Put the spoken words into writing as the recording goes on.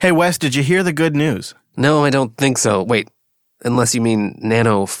Hey, Wes, did you hear the good news? No, I don't think so. Wait, unless you mean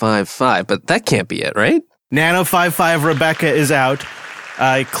Nano 5.5, but that can't be it, right? Nano 5.5 Rebecca is out.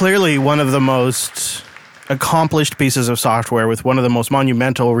 Clearly one of the most accomplished pieces of software with one of the most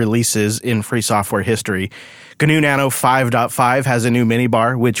monumental releases in free software history. GNU Nano 5.5 has a new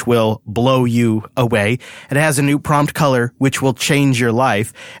minibar, which will blow you away. It has a new prompt color, which will change your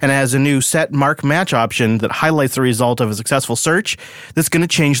life. And it has a new set mark match option that highlights the result of a successful search that's going to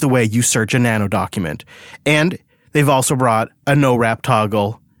change the way you search a Nano document. And they've also brought a no-wrap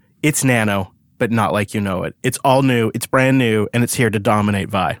toggle. It's Nano, but not like you know it. It's all new, it's brand new, and it's here to dominate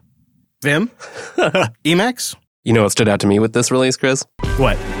Vi. Vim? Emacs? You know what stood out to me with this release, Chris?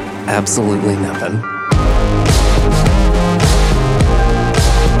 What? Absolutely nothing.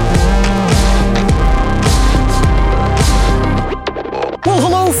 Well,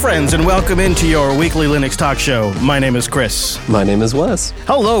 hello, friends, and welcome into your weekly Linux talk show. My name is Chris. My name is Wes.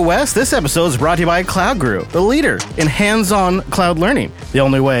 Hello, Wes. This episode is brought to you by CloudGuru, the leader in hands-on cloud learning. The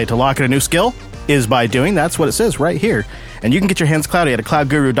only way to lock in a new skill is by doing, that's what it says right here. And you can get your hands cloudy at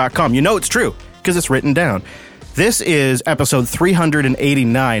cloudguru.com. You know it's true, because it's written down. This is episode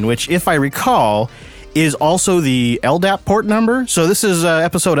 389, which, if I recall, is also the LDAP port number. So this is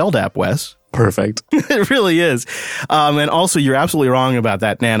episode LDAP, Wes. Perfect. It really is. And also, you're absolutely wrong about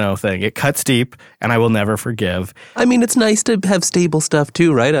that Nano thing. It cuts deep, and I will never forgive. I mean, it's nice to have stable stuff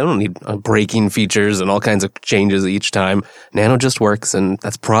too, right? I don't need breaking features and all kinds of changes each time. Nano just works, and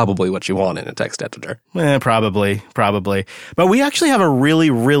that's probably what you want in a text editor. Probably. But we actually have a really,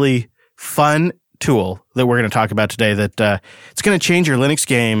 really fun tool that we're going to talk about today that it's going to change your Linux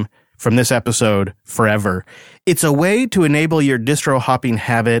game from this episode forever. It's a way to enable your distro hopping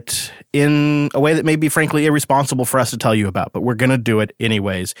habit in a way that may be frankly irresponsible for us to tell you about, but we're going to do it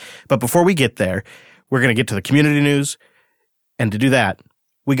anyways. But before we get there, we're going to get to the community news. And to do that,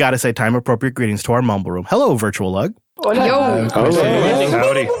 we got to say time-appropriate greetings to our mumble room. Hello, Virtual Lug. Yo.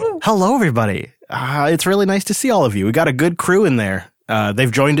 Howdy. Hello, everybody. It's really nice to see all of you. We got a good crew in there.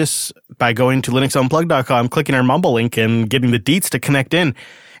 They've joined us by going to linuxunplug.com, clicking our Mumble link, and getting the deets to connect in.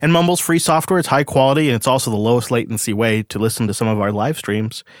 And Mumble's free software. It's high quality, and it's also the lowest latency way to listen to some of our live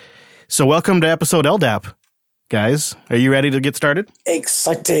streams. So welcome to episode LDAP, guys. Are you ready to get started?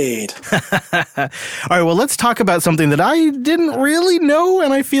 Excited. All right, well, let's talk about something that I didn't really know,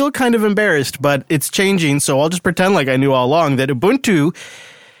 and I feel kind of embarrassed, but it's changing, so I'll just pretend like I knew all along that Ubuntu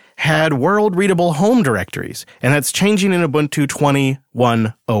had world-readable home directories, and that's changing in Ubuntu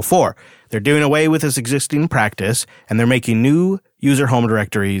 21.04. They're doing away with this existing practice, and they're making new user home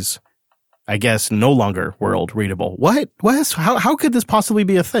directories, I guess, no longer world-readable. What? Wes? How could this possibly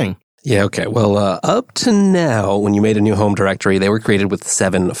be a thing? Yeah, okay. Well, up to now, when you made a new home directory, they were created with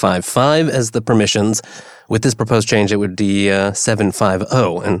 755 as the permissions. With this proposed change, it would be 750.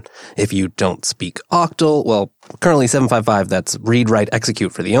 And if you don't speak Octal, well, currently 755, that's read, write,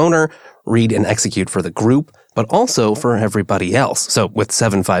 execute for the owner, read and execute for the group, but also for everybody else. So with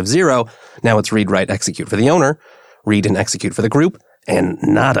 750, now it's read, write, execute for the owner, read and execute for the group, and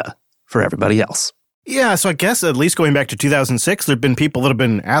nada for everybody else. Yeah, so I guess at least going back to 2006, there have been people that have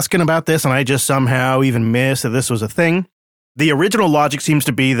been asking about this, and I just somehow even missed that this was a thing. The original logic seems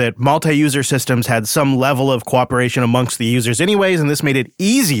to be that multi-user systems had some level of cooperation amongst the users anyways, and this made it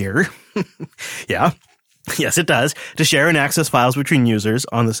easier, yeah, yes it does, to share and access files between users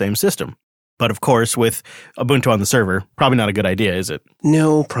on the same system. But of course, with Ubuntu on the server, probably not a good idea, is it?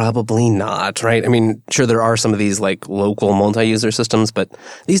 No, probably not, right? I mean, sure, there are some of these like local multi-user systems, but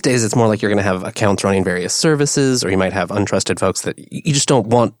these days it's more like you're going to have accounts running various services, or you might have untrusted folks that you just don't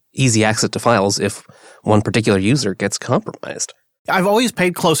want easy access to files if one particular user gets compromised. I've always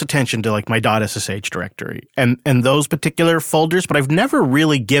paid close attention to like my .ssh directory and those particular folders, but I've never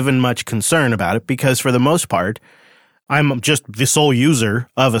really given much concern about it because for the most part, I'm just the sole user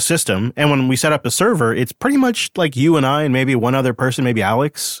of a system. And when we set up a server, it's pretty much like you and I and maybe one other person, maybe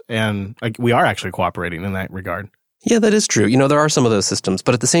Alex. And like we are actually cooperating in that regard. Yeah, that is true. You know, there are some of those systems.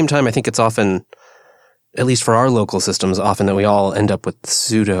 But at the same time, I think it's often, at least for our local systems, often that we all end up with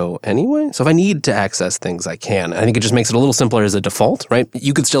sudo anyway. So if I need to access things, I can. I think it just makes it a little simpler as a default, right?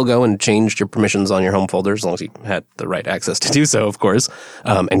 You could still go and change your permissions on your home folder as long as you had the right access to do so, of course,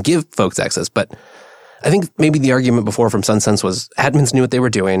 and give folks access. But I think maybe the argument before from SunSense was admins knew what they were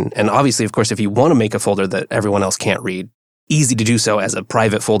doing. And obviously, of course, if you want to make a folder that everyone else can't read, easy to do so as a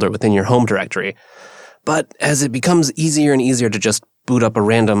private folder within your home directory. But as it becomes easier and easier to just boot up a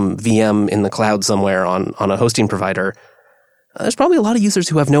random VM in the cloud somewhere on a hosting provider, there's probably a lot of users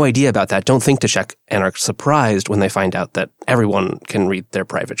who have no idea about that, don't think to check, and are surprised when they find out that everyone can read their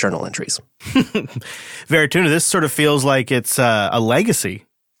private journal entries. Verituna, this sort of feels like it's a legacy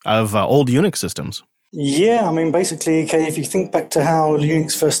of old Unix systems. Yeah, I mean, basically, okay, if you think back to how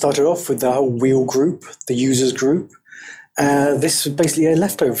Unix first started off with the whole wheel group, the users group, this was basically a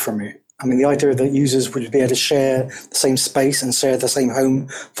leftover from it. I mean, the idea that users would be able to share the same space and share the same home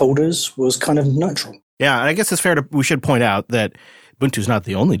folders was kind of natural. Yeah, and I guess it's fair we should point out that Ubuntu's not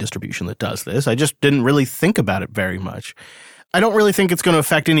the only distribution that does this. I just didn't really think about it very much. I don't really think it's going to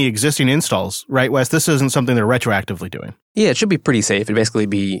affect any existing installs, right, Wes? This isn't something they're retroactively doing. Yeah, it should be pretty safe. It'd basically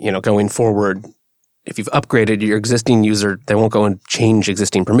be, going forward. If you've upgraded your existing user, they won't go and change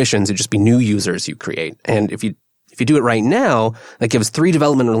existing permissions. It'd just be new users you create. And if you do it right now, that gives 3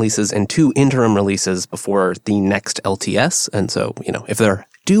 development releases and 2 interim releases before the next LTS. And so, if there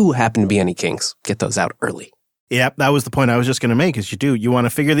do happen to be any kinks, get those out early. Yep, that was the point I was just going to make, is you want to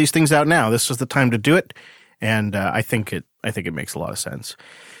figure these things out now. This is the time to do it. And I think it makes a lot of sense.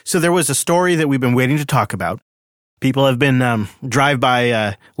 So there was a story that we've been waiting to talk about. People have been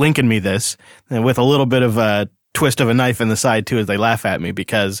drive-by linking me this, and with a little bit of a twist of a knife in the side, too, as they laugh at me,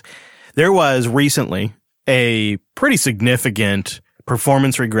 because there was recently a pretty significant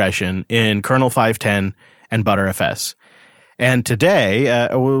performance regression in kernel 5.10 and Btrfs. And today,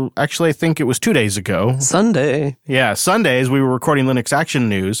 actually, I think it was 2 days ago. Sunday. Yeah, Sunday, as we were recording Linux Action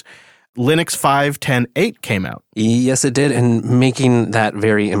News, Linux 5.10.8 came out. Yes, it did. And making that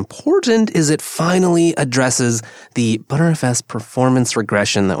very important is it finally addresses the Btrfs performance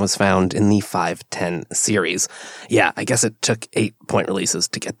regression that was found in the 5.10 series. Yeah, I guess it took 8-point releases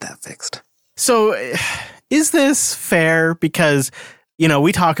to get that fixed. So is this fair? Because,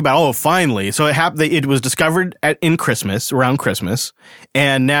 we talk about, finally. So it was discovered around Christmas,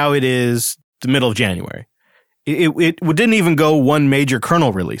 and now it is the middle of January. It didn't even go one major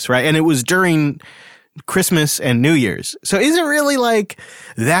kernel release, right? And it was during Christmas and New Year's. So is it really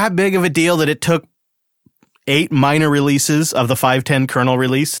that big of a deal that it took 8 minor releases of the 5.10 kernel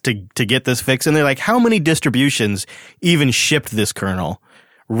release to get this fix? And they're like, how many distributions even shipped this kernel,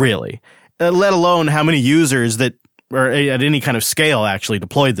 really? Let alone how many users that or at any kind of scale actually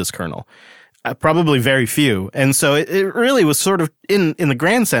deployed this kernel. Probably very few. And so it really was sort of, in the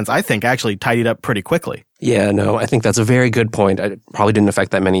grand sense, I think, actually tidied up pretty quickly. Yeah, no, I think that's a very good point. It probably didn't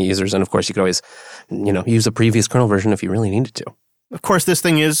affect that many users. And of course, you could always, use a previous kernel version if you really needed to. Of course, this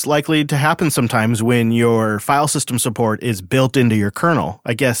thing is likely to happen sometimes when your file system support is built into your kernel.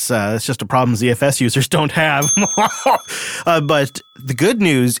 I guess it's just a problem ZFS users don't have. But the good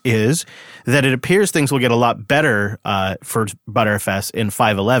news is that it appears things will get a lot better for Btrfs in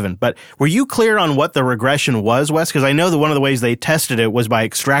 5.11. But were you clear on what the regression was, Wes? Because I know that one of the ways they tested it was by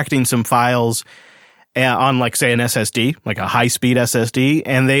extracting some files on, say, an SSD, like a high-speed SSD,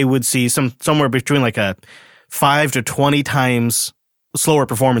 and they would see somewhere between a 5 to 20 times slower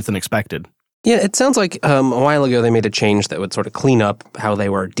performance than expected. Yeah, it sounds like a while ago they made a change that would sort of clean up how they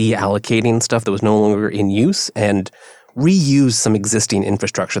were deallocating stuff that was no longer in use and reuse some existing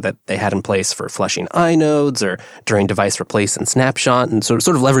infrastructure that they had in place for flushing inodes or during device replace and snapshot, and sort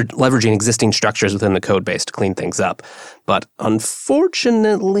of leveraging existing structures within the code base to clean things up. But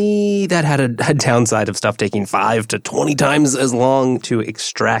unfortunately, that had a downside of stuff taking 5 to 20 times as long to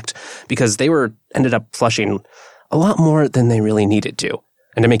extract because they ended up flushing a lot more than they really needed to.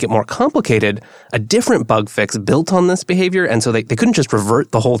 And to make it more complicated, a different bug fix built on this behavior, and so they couldn't just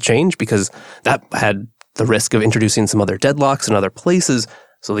revert the whole change because that had the risk of introducing some other deadlocks in other places.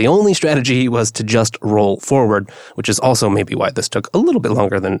 So the only strategy was to just roll forward, which is also maybe why this took a little bit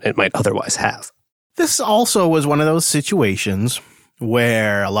longer than it might otherwise have. This also was one of those situations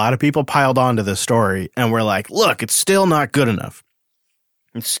where a lot of people piled onto this story and were like, look, it's still not good enough.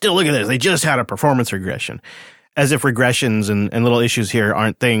 And still, look at this. They just had a performance regression. As if regressions and little issues here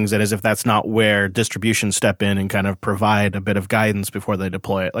aren't things, and as if that's not where distributions step in and kind of provide a bit of guidance before they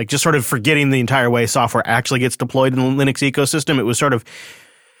deploy it. Just sort of forgetting the entire way software actually gets deployed in the Linux ecosystem. It was sort of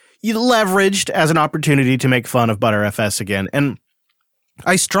leveraged as an opportunity to make fun of Btrfs again. And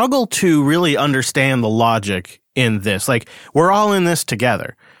I struggle to really understand the logic in this. We're all in this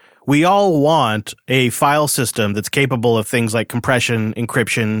together. We all want a file system that's capable of things like compression,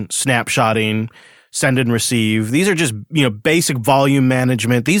 encryption, snapshotting, send and receive. These are just, basic volume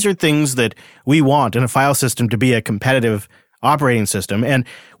management. These are things that we want in a file system to be a competitive operating system, and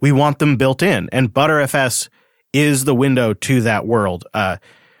we want them built in. And Btrfs is the window to that world. A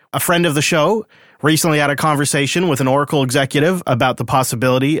friend of the show recently had a conversation with an Oracle executive about the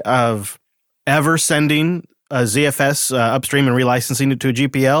possibility of ever sending a ZFS upstream and relicensing it to a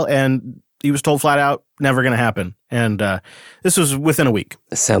GPL, and he was told flat out, never going to happen. And this was within a week.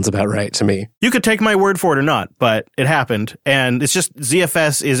 This sounds about right to me. You could take my word for it or not, but it happened. And it's just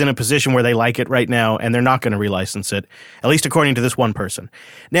ZFS is in a position where they like it right now, and they're not going to relicense it, at least according to this one person.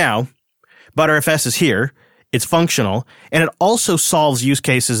 Now, ButterFS is here. It's functional, and it also solves use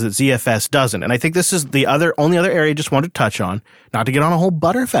cases that ZFS doesn't. And I think this is the only other area I just wanted to touch on, not to get on a whole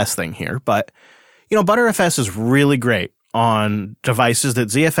ButterFS thing here, but, ButterFS is really great on devices that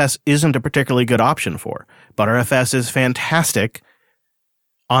ZFS isn't a particularly good option for. ButterFS is fantastic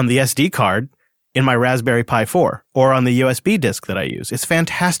on the SD card in my Raspberry Pi 4 or on the USB disk that I use. It's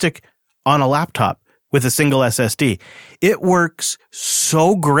fantastic on a laptop with a single SSD. It works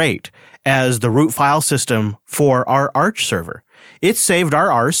so great as the root file system for our Arch server. It saved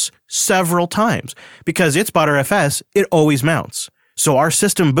our ARS several times because it's ButterFS, it always mounts. So our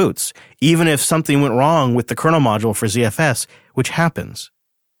system boots, even if something went wrong with the kernel module for ZFS, which happens.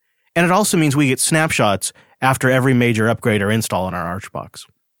 And it also means we get snapshots after every major upgrade or install in our ArchBox.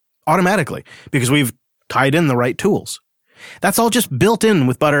 Automatically, because we've tied in the right tools. That's all just built in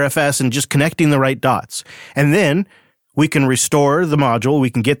with ButterFS and just connecting the right dots. And then we can restore the module, we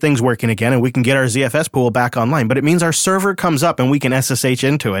can get things working again, and we can get our ZFS pool back online. But it means our server comes up and we can SSH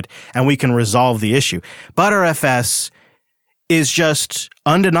into it and we can resolve the issue. ButterFS is just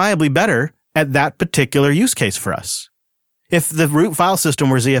undeniably better at that particular use case for us. If the root file system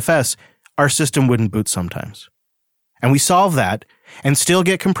were ZFS, our system wouldn't boot sometimes. And we solve that and still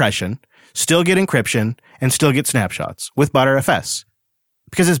get compression, still get encryption, and still get snapshots with ButterFS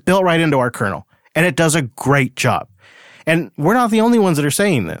because it's built right into our kernel and it does a great job. And we're not the only ones that are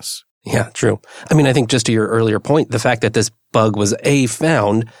saying this. Yeah, true. I mean, I think just to your earlier point, the fact that this bug was A,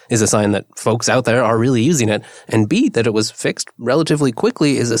 found is a sign that folks out there are really using it, and B, that it was fixed relatively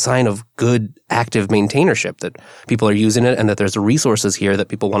quickly is a sign of good active maintainership, that people are using it and that there's resources here that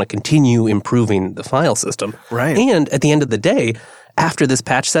people want to continue improving the file system. Right. And at the end of the day, after this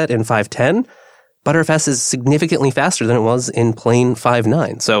patch set in 5.10, ButterFS is significantly faster than it was in plain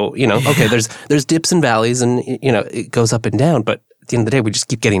 5.9. So, okay, there's dips and valleys and, it goes up and down, but at the end of the day, we just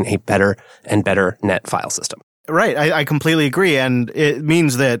keep getting a better and better net file system. Right. I completely agree. And it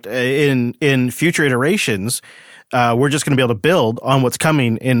means that in future iterations, we're just going to be able to build on what's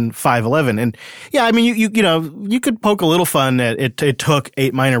coming in 5.11. And yeah, I mean, you could poke a little fun at it took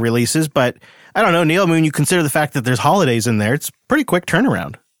 8 minor releases, but I don't know, Neil, I mean, when you consider the fact that there's holidays in there, it's pretty quick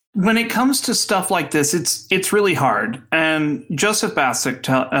turnaround. When it comes to stuff like this, it's really hard. And Joseph Bassick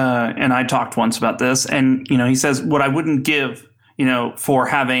and I talked once about this, and he says what I wouldn't give, for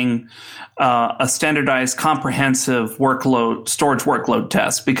having a standardized, comprehensive storage workload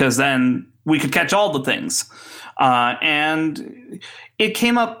test, because then we could catch all the things. And it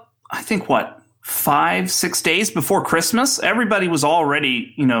came up, I think, 5-6 days before Christmas. Everybody was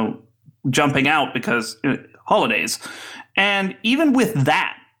already, jumping out because holidays, and even with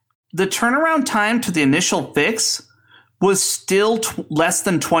that, the turnaround time to the initial fix was still less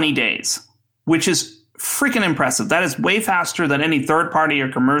than 20 days, which is freaking impressive. That is way faster than any third-party or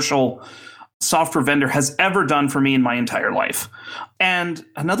commercial software vendor has ever done for me in my entire life. And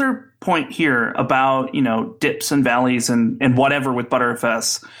another point here about, dips and valleys and whatever with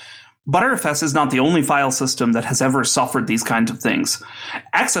ButterFS. ButterFS is not the only file system that has ever suffered these kinds of things.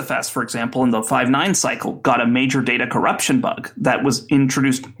 XFS, for example, in the 5.9 cycle, got a major data corruption bug that was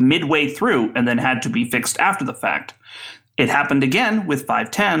introduced midway through and then had to be fixed after the fact. It happened again with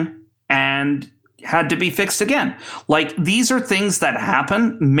 5.10 and had to be fixed again. These are things that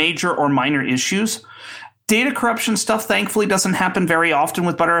happen, major or minor issues. Data corruption stuff, thankfully, doesn't happen very often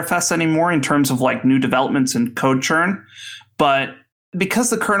with ButterFS anymore in terms of new developments and code churn. But because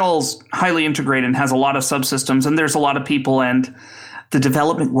the kernel's highly integrated and has a lot of subsystems and there's a lot of people, and the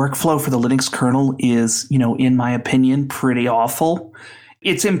development workflow for the Linux kernel is, in my opinion, pretty awful.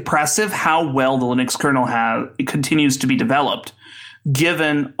 It's impressive how well the Linux kernel continues to be developed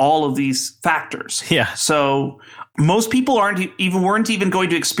given all of these factors. Yeah. So most people weren't even going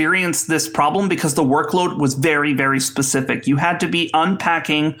to experience this problem because the workload was very, very specific. You had to be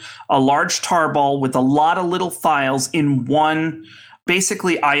unpacking a large tarball with a lot of little files in one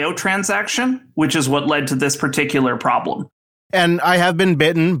basically I/O transaction, which is what led to this particular problem. And I have been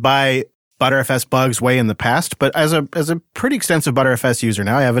bitten by ButterFS bugs way in the past, but as a pretty extensive ButterFS user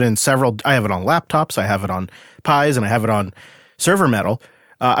now, I have it on laptops, I have it on Pis, and I have it on server metal.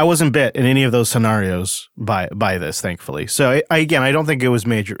 I wasn't bit in any of those scenarios by this, thankfully. So I don't think it was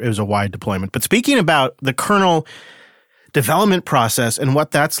major. It was a wide deployment. But speaking about the kernel development process and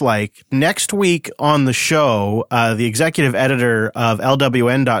what that's like, next week on the show, the executive editor of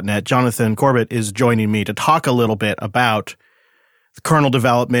LWN.net, Jonathan Corbett, is joining me to talk a little bit about the kernel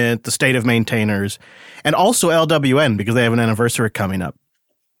development, the state of maintainers, and also LWN because they have an anniversary coming up.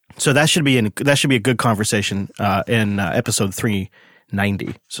 So that should be a good conversation in episode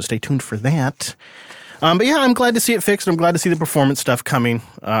 390. So stay tuned for that. But yeah, I'm glad to see it fixed. I'm glad to see the performance stuff coming.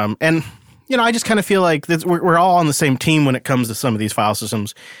 And I just kind of feel like we're all on the same team when it comes to some of these file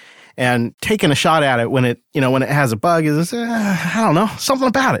systems. And taking a shot at it when it has a bug is, I don't know, something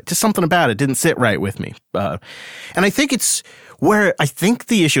about it didn't sit right with me. And I think it's where I think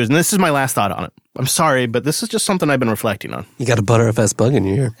the issue is, and this is my last thought on it. I'm sorry, but this is just something I've been reflecting on. You got a Btrfs bug in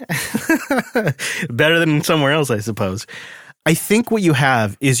your ear. Better than somewhere else, I suppose. I think what you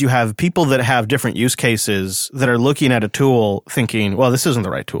have is people that have different use cases that are looking at a tool thinking, well, this isn't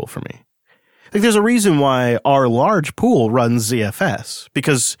the right tool for me. Like, there's a reason why our large pool runs ZFS,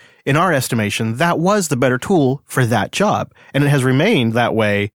 because in our estimation, that was the better tool for that job. And it has remained that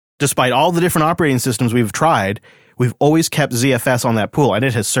way despite all the different operating systems we've tried. We've always kept ZFS on that pool, and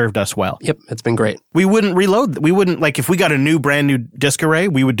it has served us well. Yep, it's been great. We wouldn't reload. We wouldn't, like, if we got a brand new disk array,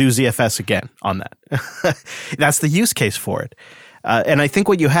 we would do ZFS again on that. That's the use case for it. And I think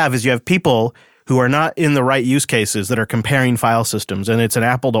what you have is people who are not in the right use cases that are comparing file systems, and it's an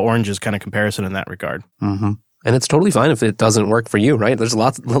apple to oranges kind of comparison in that regard. Mm-hmm. And it's totally fine if it doesn't work for you, right? There's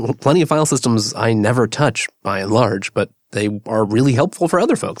plenty of file systems I never touch by and large, but they are really helpful for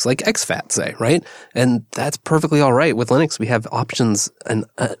other folks, like exFAT, say, right? And that's perfectly all right. With Linux, we have options, and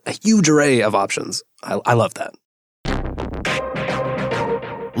a huge array of options. I love that.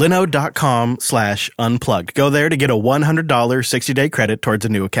 Linode.com/unplugged. Go there to get a $100 60-day credit towards a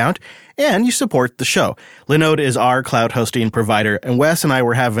new account, and you support the show. Linode is our cloud hosting provider, and Wes and I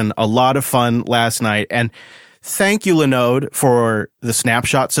were having a lot of fun last night, and thank you, Linode, for the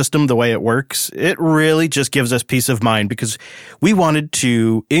snapshot system, the way it works. It really just gives us peace of mind because we wanted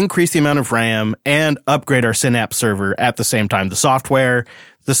to increase the amount of RAM and upgrade our Synapse server at the same time. The software,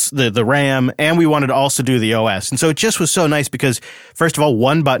 the RAM, and we wanted to also do the OS. And so it just was so nice because, first of all,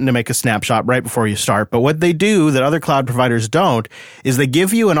 one button to make a snapshot right before you start. But what they do that other cloud providers don't is they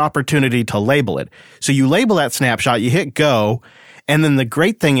give you an opportunity to label it. So you label that snapshot, you hit go, and then the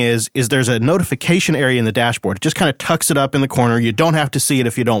great thing is there's a notification area in the dashboard. It just kind of tucks it up in the corner. You don't have to see it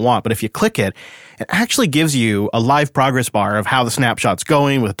if you don't want, but if you click it, it actually gives you a live progress bar of how the snapshot's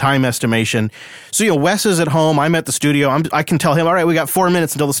going with time estimation. So, Wes is at home. I'm at the studio. I can tell him, all right, we got 4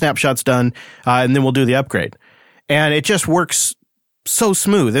 minutes until the snapshot's done, and then we'll do the upgrade. And it just works so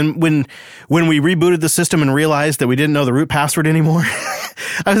smooth. And when we rebooted the system and realized that we didn't know the root password anymore,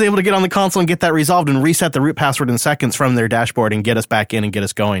 I was able to get on the console and get that resolved and reset the root password in seconds from their dashboard and get us back in and get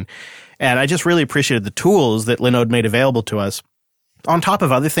us going. And I just really appreciated the tools that Linode made available to us. On top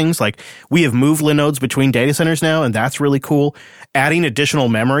of other things, like we have moved Linodes between data centers now, and that's really cool. Adding additional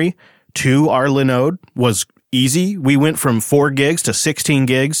memory to our Linode was easy. We went from 4 gigs to 16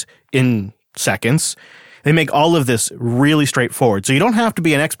 gigs in seconds. They make all of this really straightforward. So you don't have to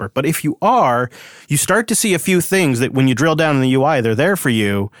be an expert, but if you are, you start to see a few things that when you drill down in the UI, they're there for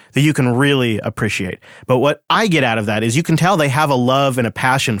you that you can really appreciate. But what I get out of that is you can tell they have a love and a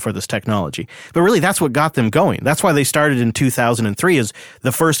passion for this technology. But really, that's what got them going. That's why they started in 2003 as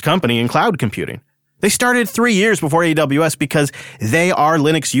the first company in cloud computing. They started 3 years before AWS because they are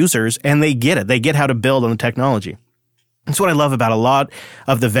Linux users and they get it. They get how to build on the technology. That's what I love about a lot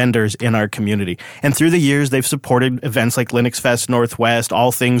of the vendors in our community. And through the years, they've supported events like Linux Fest Northwest,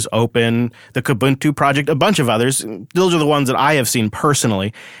 All Things Open, the Kubuntu Project, a bunch of others. Those are the ones that I have seen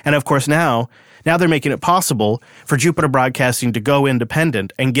personally. And of course, now they're making it possible for Jupiter Broadcasting to go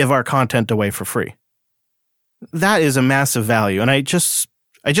independent and give our content away for free. That is a massive value. And I just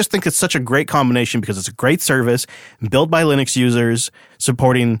think it's such a great combination because it's a great service built by Linux users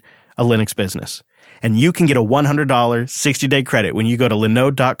supporting a Linux business. And you can get a $100 60-day credit when you go to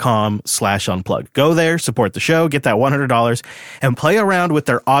linode.com/unplugged. Go there, support the show, get that $100, and play around with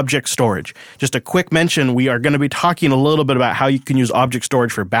their object storage. Just a quick mention, we are going to be talking a little bit about how you can use object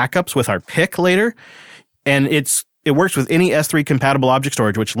storage for backups with our pick later. And it works with any S3 compatible object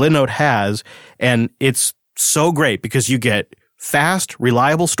storage, which Linode has. And it's so great because you get fast,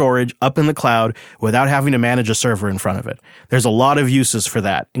 reliable storage up in the cloud without having to manage a server in front of it. There's a lot of uses for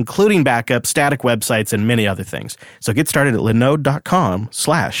that, including backup, static websites, and many other things. So get started at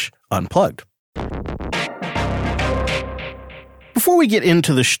linode.com/unplugged. Before we get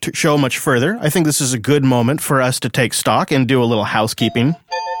into the show much further, I think this is a good moment for us to take stock and do a little housekeeping.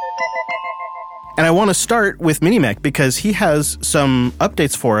 And I want to start with Minimech because he has some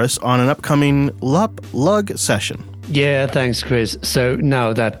updates for us on an upcoming LUP Lug session. Yeah, thanks, Chris. So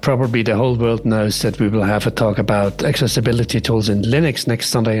now that probably the whole world knows that we will have a talk about accessibility tools in Linux next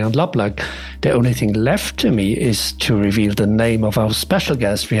Sunday on Loplug, the only thing left to me is to reveal the name of our special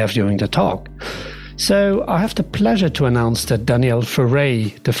guest we have during the talk. So I have the pleasure to announce that Daniel Foray,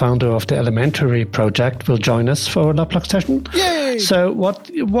 the founder of the Elementary project, will join us for a Loplug session. Yay! So what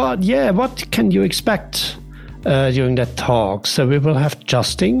can you expect during that talk? So we will have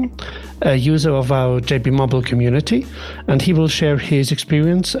Justin, a user of our JB Mobile community, and he will share his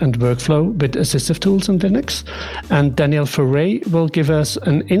experience and workflow with assistive tools in Linux. And Daniel Foray will give us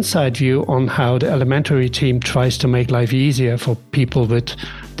an inside view on how the Elementary team tries to make life easier for people with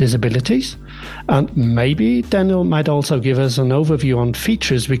disabilities. And maybe Daniel might also give us an overview on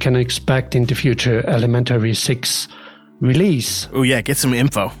features we can expect in the future Elementary 6 release. Oh yeah, get some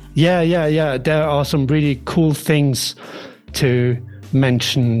info. Yeah. There are some really cool things to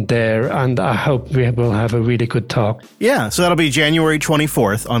mention there, and I hope we will have a really good talk. Yeah, so that'll be January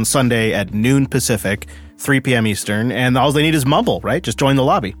 24th on Sunday at noon Pacific, 3 p.m. Eastern, and all they need is Mumble, right? Just join the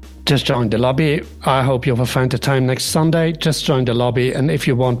lobby. Just join the lobby. I hope you will find the time next Sunday. Just join the lobby, and if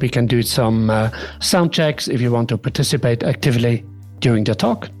you want, we can do some sound checks if you want to participate actively during the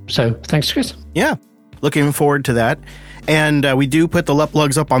talk. So thanks, Chris. Yeah, looking forward to that. And we do put the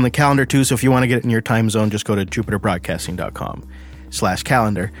Loplugs up on the calendar too, so if you want to get it in your time zone, just go to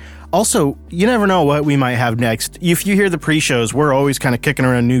jupiterbroadcasting.com/calendar. Also, you never know what we might have next. If you hear the pre-shows, we're always kind of kicking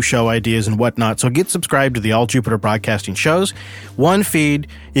around new show ideas and whatnot, so get subscribed to the All Jupiter Broadcasting shows. One feed,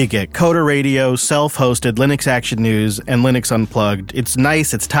 you get Coder Radio, self-hosted, Linux Action News, and Linux Unplugged. It's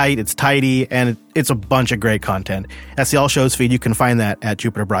nice, it's tight, it's tidy, and it's a bunch of great content. That's the All Shows feed. You can find that at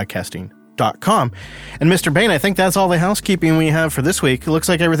jupiterbroadcasting.com. And Mr. Bain, I think that's all the housekeeping we have for this week. It looks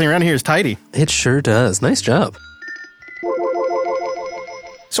like everything around here is tidy. It sure does. Nice job.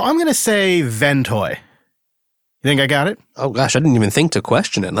 So I'm going to say Ventoy. You think I got it? Oh gosh, I didn't even think to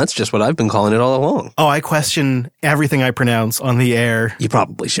question it. That's just what I've been calling it all along. Oh, I question everything I pronounce on the air. You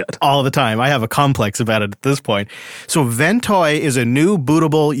probably should. All the time. I have a complex about it at this point. So Ventoy is a new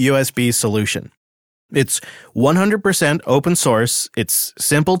bootable USB solution. It's 100% open source. It's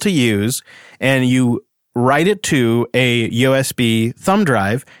simple to use, and you write it to a USB thumb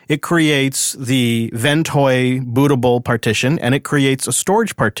drive. It creates the Ventoy bootable partition, and it creates a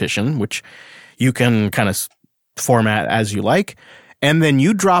storage partition, which you can kind of format as you like. And then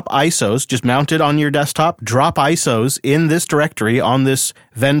you drop ISOs, just mount it on your desktop, drop ISOs in this directory on this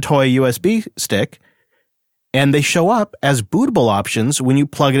Ventoy USB stick, and they show up as bootable options when you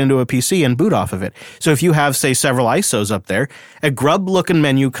plug it into a PC and boot off of it. So if you have, say, several ISOs up there, a grub-looking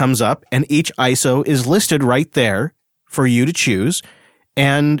menu comes up, and each ISO is listed right there for you to choose,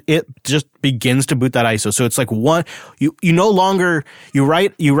 and it just begins to boot that ISO. So it's like one, you no longer, you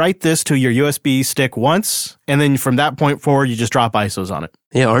write this to your USB stick once, and then from that point forward, you just drop ISOs on it.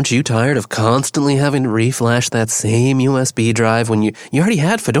 Yeah, aren't you tired of constantly having to reflash that same USB drive when you already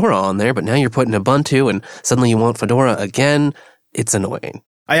had Fedora on there, but now you're putting Ubuntu and suddenly you want Fedora again? It's annoying.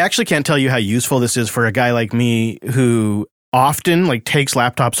 I actually can't tell you how useful this is for a guy like me who often takes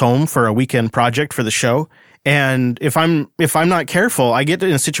laptops home for a weekend project for the show. And if I'm not careful, I get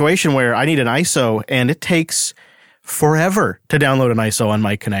in a situation where I need an ISO and it takes forever to download an ISO on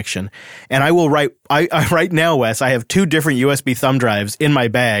my connection. And I will right now, Wes, I have two different USB thumb drives in my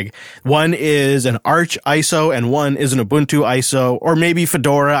bag. One is an Arch ISO and one is an Ubuntu ISO, or maybe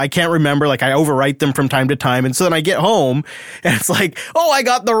Fedora. I can't remember. I overwrite them from time to time. And so then I get home and it's like, oh, I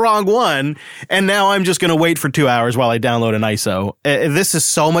got the wrong one. And now I'm just going to wait for 2 hours while I download an ISO. This is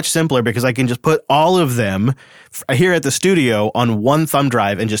so much simpler because I can just put all of them here at the studio on one thumb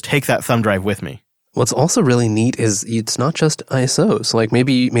drive and just take that thumb drive with me. What's also really neat is it's not just ISOs.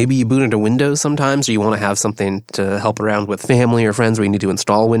 Maybe you boot into Windows sometimes, or you want to have something to help around with family or friends where you need to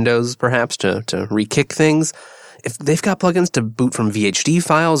install Windows, perhaps, to re-kick things. If they've got plugins to boot from VHD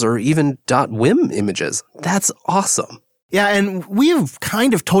files or even .wim images, that's awesome. Yeah, and we've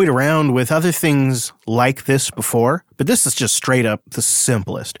kind of toyed around with other things like this before, but this is just straight up the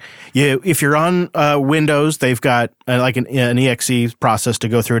simplest. If you're on Windows, they've got an exe process to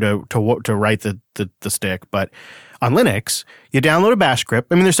go through to write the stick, but on Linux, you download a bash script.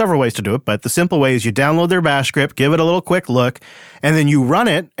 I mean, there's several ways to do it, but the simple way is you download their bash script, give it a little quick look, and then you run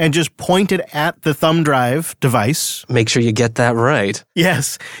it and just point it at the thumb drive device. Make sure you get that right.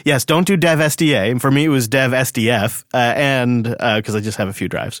 Yes. Don't do dev SDA. And for me, it was dev SDF, and because I just have a few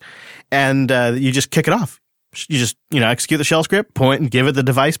drives. And you just kick it off. You just, execute the shell script, point and give it the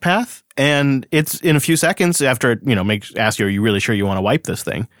device path, and it's in a few seconds after it, asks you, are you really sure you want to wipe this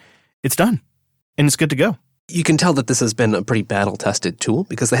thing? It's done. And it's good to go. you can tell that this has been a pretty battle-tested tool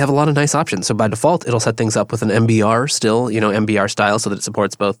because they have a lot of nice options. So by default, it'll set things up with an MBR still, MBR style, so that it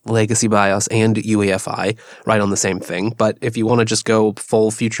supports both legacy BIOS and UEFI right on the same thing. But if you want to just go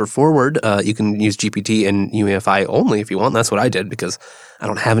full future forward, you can use GPT and UEFI only if you want. That's what I did because I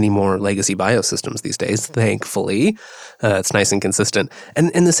don't have any more legacy BIOS systems these days, thankfully. It's nice and consistent.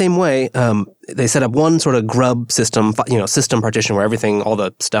 And in the same way, they set up one sort of grub system, system partition where everything, all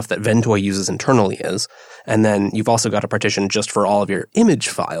the stuff that Ventoy uses internally is. And then you've also got a partition just for all of your image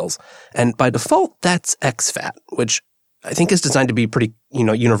files. And by default, that's exFAT, which I think is designed to be pretty,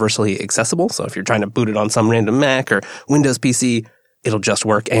 universally accessible. So if you're trying to boot it on some random Mac or Windows PC, it'll just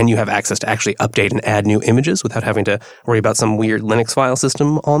work, and you have access to actually update and add new images without having to worry about some weird Linux file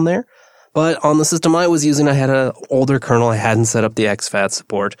system on there. But on the system I was using, I had an older kernel. I hadn't set up the exFAT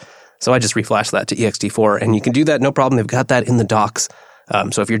support, so I just reflashed that to ext4, and you can do that no problem. They've got that in the docs.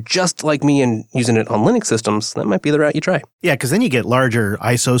 So if you're just like me and using it on Linux systems, that might be the route you try. Yeah, because then you get larger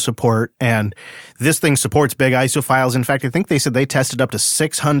ISO support, and this thing supports big ISO files. In fact, I think they said they tested up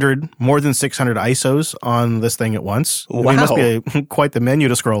to more than 600 ISOs on this thing at once. Wow. It must be quite the menu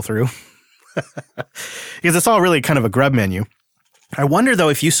to scroll through. Because it's all really kind of a grub menu. I wonder, though,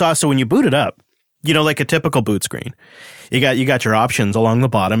 if you saw, so when you boot it up, like a typical boot screen, you got your options along the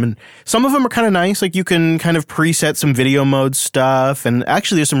bottom, and some of them are kind of nice. Like you can kind of preset some video mode stuff, and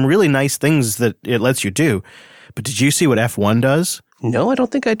actually there's some really nice things that it lets you do. But did you see what F1 does? No, I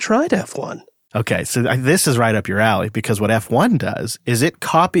don't think I tried F1. Okay, so this is right up your alley, because what F1 does is it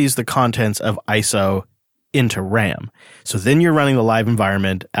copies the contents of ISO into RAM. So then you're running the live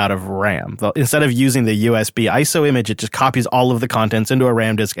environment out of RAM. Instead of using the USB ISO image, it just copies all of the contents into a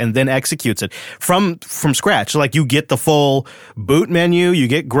RAM disk and then executes it from scratch. So like you get the full boot menu, you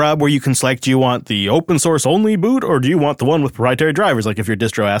get Grub where you can select, do you want the open source only boot or do you want the one with proprietary drivers? Like if your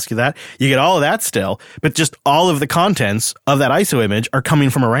distro asks you that, you get all of that still, but just all of the contents of that ISO image are coming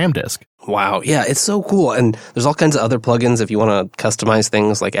from a RAM disk. Wow. Yeah, it's so cool. And there's all kinds of other plugins if you want to customize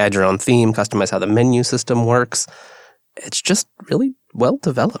things, like add your own theme, customize how the menu system works. It's just really well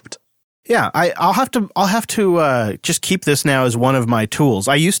developed. Yeah, I'll have to just keep this now as one of my tools.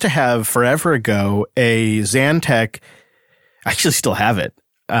 I used to have forever ago a Xantech, I actually still have it,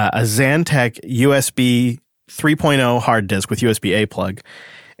 a Xantech USB 3.0 hard disk with USB-A plug.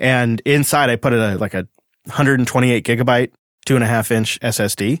 And inside I put a 128 gigabyte, 2.5-inch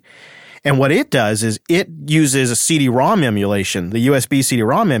SSD. And what it does is it uses a CD-ROM emulation, the USB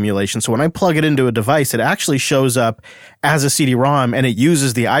CD-ROM emulation. So when I plug it into a device, it actually shows up as a CD-ROM and it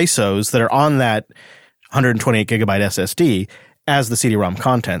uses the ISOs that are on that 128 gigabyte SSD as the CD-ROM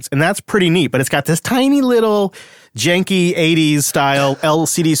contents. And that's pretty neat, but it's got this tiny little janky 80s style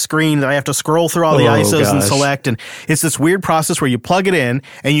LCD screen that I have to scroll through all the ISOs and select. And it's this weird process where you plug it in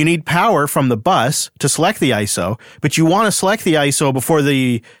and you need power from the bus to select the ISO, but you want to select the ISO before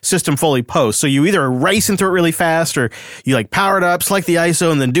the system fully posts. So you either racing through it really fast or you power it up, select the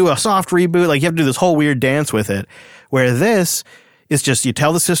ISO and then do a soft reboot. Like you have to do this whole weird dance with it, where this is just you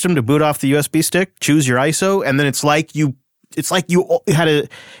tell the system to boot off the USB stick, choose your ISO, and then it's like you had a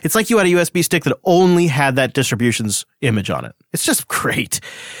USB stick that only had that distribution's image on it. It's just great.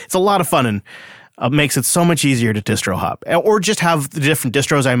 It's a lot of fun and makes it so much easier to distro hop or just have the different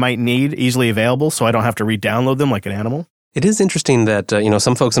distros I might need easily available so I don't have to re-download them like an animal. It is interesting that,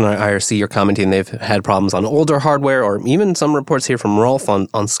 some folks in our IRC are commenting they've had problems on older hardware or even some reports here from Rolf on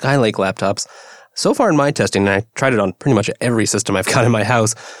Skylake laptops. So far in my testing, and I tried it on pretty much every system I've got in my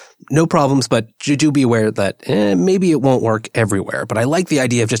house, no problems, but do be aware that maybe it won't work everywhere. But I like the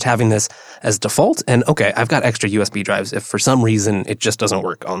idea of just having this as default. And okay, I've got extra USB drives if for some reason it just doesn't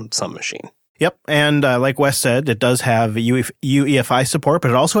work on some machine. Yep. And like Wes said, it does have UEFI support,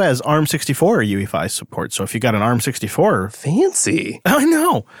 but it also has ARM64 UEFI support. So if you got an ARM64. Fancy. I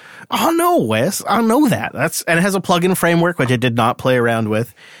know. Oh, no, Wes. I know that. And it has a plugin framework, which I did not play around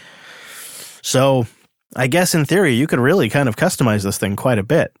with. So I guess in theory, you could really kind of customize this thing quite a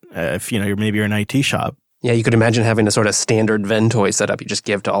bit if, maybe you're an IT shop. Yeah, you could imagine having a sort of standard Ventoy setup you just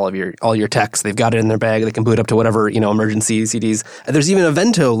give to all your techs. They've got it in their bag. They can boot up to whatever, emergency CDs. And there's even a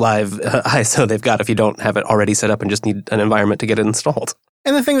Vento Live ISO they've got if you don't have it already set up and just need an environment to get it installed.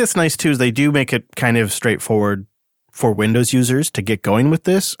 And the thing that's nice, too, is they do make it kind of straightforward for Windows users to get going with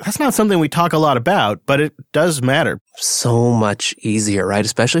this. That's not something we talk a lot about, but it does matter. So much easier, right?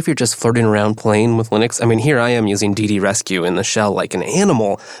 Especially if you're just flirting around playing with Linux. I mean, here I am using DD Rescue in the shell like an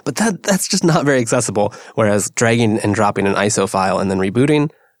animal, but that's just not very accessible. Whereas dragging and dropping an ISO file and then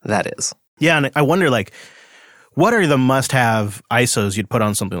rebooting, that is. Yeah, and I wonder, what are the must-have ISOs you'd put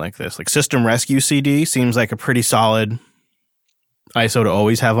on something like this? Like System Rescue CD seems like a pretty solid ISO to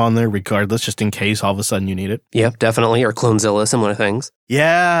always have on there regardless, just in case all of a sudden you need it. Yep, definitely. Or Clonezilla, similar things.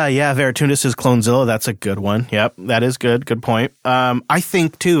 Yeah. Veritundus is Clonezilla. That's a good one. Yep, that is good. Good point. I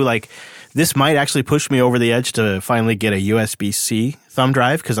think, too, like, this might actually push me over the edge to finally get a USB-C thumb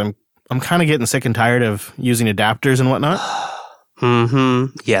drive because I'm kind of getting sick and tired of using adapters and whatnot.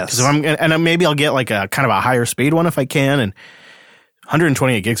 Mm-hmm. Yes. So maybe I'll get like a kind of a higher speed one if I can, and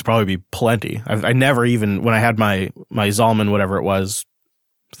 128 gigs probably be plenty. I never even, when I had my Zalman, whatever it was,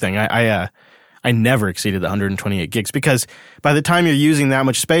 thing, I never exceeded the 128 gigs because by the time you're using that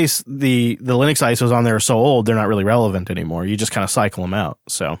much space, the Linux ISOs on there are so old, they're not really relevant anymore. You just kind of cycle them out.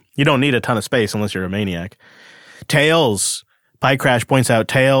 So you don't need a ton of space unless you're a maniac. Tails. PyCrash points out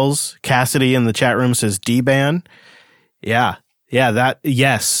Tails. Cassidy in the chat room says D-Ban. Yeah,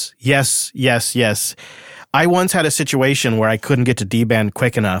 yes. I once had a situation where I couldn't get to D-Ban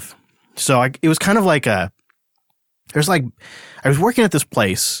quick enough. So it was kind of like I was working at this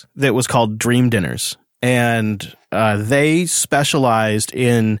place that was called Dream Dinners, and they specialized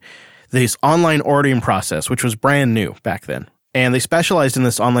in this online ordering process, which was brand new back then. And they specialized in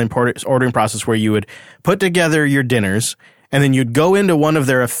this online ordering process where you would put together your dinners, and then you'd go into one of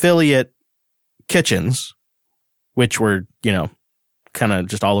their affiliate kitchens, which were, kind of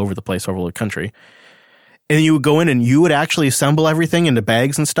just all over the place, over the country. And you would go in and you would actually assemble everything into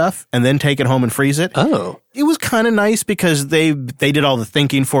bags and stuff and then take it home and freeze it. Oh. It was kind of nice because they did all the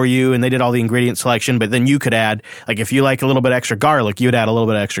thinking for you and they did all the ingredient selection, but then you could add, like if you like a little bit extra garlic, you'd add a little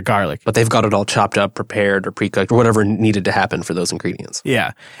bit of extra garlic. But they've got it all chopped up, prepared, or pre-cooked, or whatever needed to happen for those ingredients.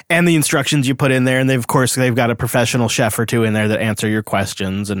 Yeah. And the instructions you put in there, and they've got a professional chef or two in there that answer your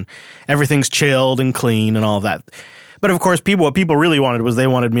questions, and everything's chilled and clean and all of that. But of course, what people really wanted was they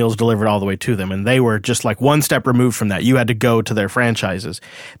wanted meals delivered all the way to them, and they were just like one step removed from that. You had to go to their franchises.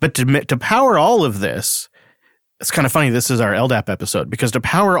 But to power all of this, it's kind of funny, this is our LDAP episode, because to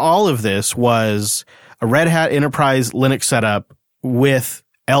power all of this was a Red Hat Enterprise Linux setup with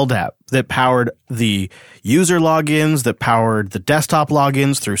LDAP that powered the user logins, that powered the desktop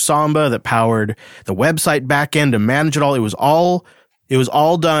logins through Samba, that powered the website backend to manage it all. It was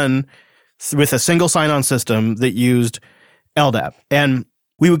all done with a single sign-on system that used LDAP. And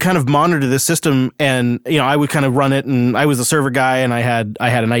we would kind of monitor this system, and I would kind of run it, and I was the server guy, and I had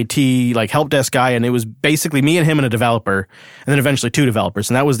an IT like help desk guy, and it was basically me and him and a developer, and then eventually two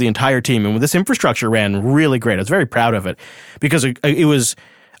developers, and that was the entire team. And this infrastructure ran really great. I was very proud of it because it was,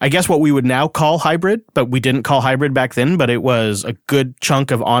 I guess, what we would now call hybrid, but we didn't call hybrid back then, but it was a good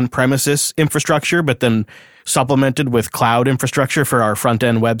chunk of on-premises infrastructure, but then supplemented with cloud infrastructure for our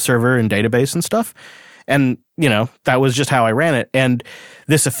front-end web server and database and stuff. And, that was just how I ran it. And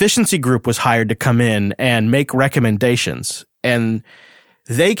this efficiency group was hired to come in and make recommendations. And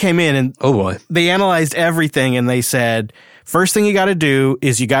they came in and oh boy, they analyzed everything, and they said, first thing you got to do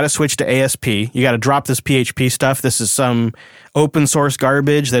is you got to switch to ASP. You got to drop this PHP stuff. This is some open source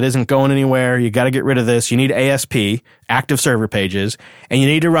garbage that isn't going anywhere. You got to get rid of this. You need ASP, active server pages, and you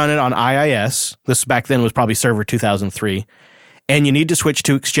need to run it on IIS. This back then was probably Server 2003. And you need to switch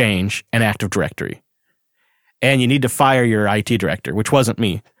to Exchange and Active Directory. And you need to fire your IT director, which wasn't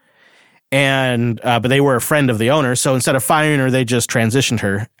me. And but they were a friend of the owner, so instead of firing her, they just transitioned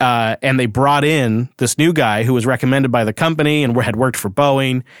her. And they brought in this new guy who was recommended by the company and had worked for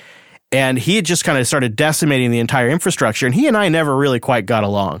Boeing. And he had just kind of started decimating the entire infrastructure. And he and I never really quite got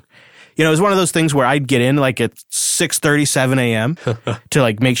along. It was one of those things where I'd get in like at 6:30, 7 a.m. to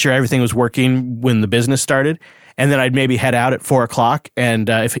like make sure everything was working when the business started. And then I'd maybe head out at 4 o'clock. And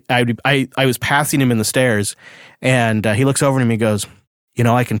if I was passing him in the stairs, and he looks over to me and goes,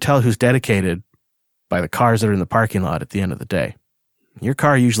 I can tell who's dedicated by the cars that are in the parking lot at the end of the day. Your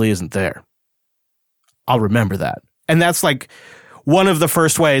car usually isn't there. I'll remember that. And that's like one of the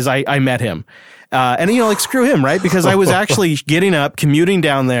first ways I met him. And screw him, right? Because I was actually getting up, commuting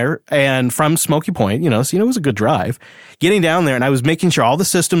down there, and from Smoky Point, so it was a good drive. Getting down there, and I was making sure all the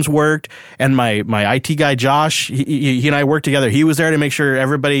systems worked. And my IT guy, Josh, he and I worked together. He was there to make sure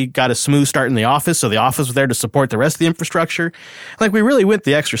everybody got a smooth start in the office. So the office was there to support the rest of the infrastructure. Like, we really went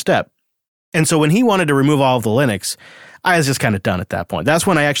the extra step. And so when he wanted to remove all of the Linux, I was just kind of done at that point. That's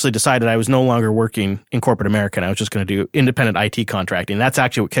when I actually decided I was no longer working in corporate America, and I was just going to do independent IT contracting. That's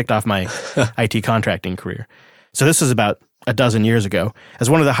actually what kicked off my IT contracting career. So this is about a dozen years ago. As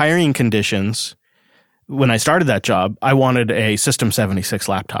one of the hiring conditions, when I started that job, I wanted a System 76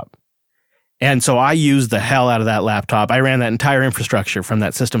 laptop. And so I used the hell out of that laptop. I ran that entire infrastructure from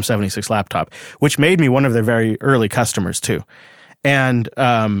that System 76 laptop, which made me one of their very early customers too. And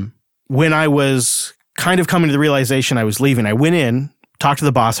when I was kind of coming to the realization I was leaving, I went in, talked to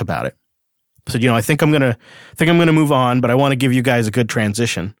the boss about it. I said, I think I'm gonna move on, but I want to give you guys a good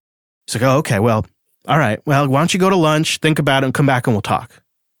transition. He's like, oh, okay, well, all right. Well, why don't you go to lunch, think about it, and come back and we'll talk.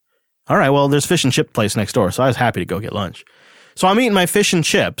 All right, well, there's fish and chip place next door, so I was happy to go get lunch. So I'm eating my fish and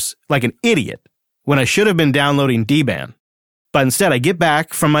chips like an idiot when I should have been downloading DBAN. But instead, I get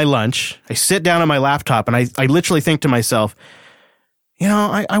back from my lunch, I sit down on my laptop, and I literally think to myself,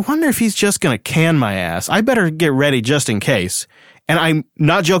 I wonder if he's just going to can my ass. I better get ready just in case. And I'm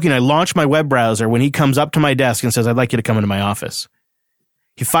not joking, I launch my web browser when he comes up to my desk and says, I'd like you to come into my office.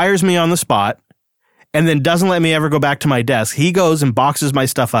 He fires me on the spot and then doesn't let me ever go back to my desk. He goes and boxes my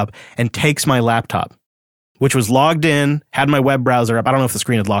stuff up and takes my laptop, which was logged in, had my web browser up. I don't know if the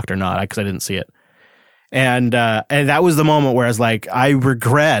screen had locked or not because I didn't see it. And that was the moment where I was like, I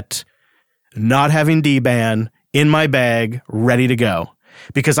regret not having DBAN in my bag, ready to go.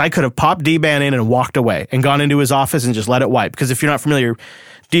 Because I could have popped DBAN in and walked away and gone into his office and just let it wipe. Because if you're not familiar,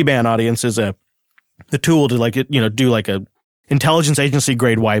 DBAN audience is the tool to do like a intelligence agency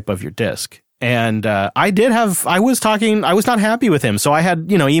grade wipe of your disk. And I was not happy with him. So I had,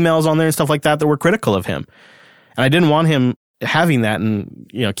 emails on there and stuff like that were critical of him. And I didn't want him having that and,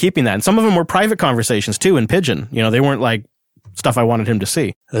 keeping that. And some of them were private conversations too in Pigeon. They weren't like stuff I wanted him to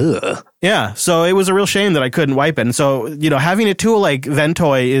see. Ugh. Yeah. So it was a real shame that I couldn't wipe it. And so, having a tool like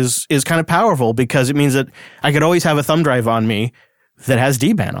Ventoy is kind of powerful because it means that I could always have a thumb drive on me that has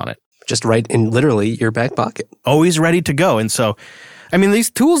DBAN on it. Just right in literally your back pocket. Always ready to go. And so,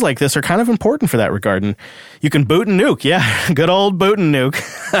 these tools like this are kind of important for that regard. And you can boot and nuke. Yeah. Good old boot and nuke.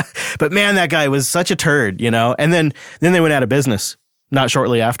 But man, that guy was such a turd, And then they went out of business. Not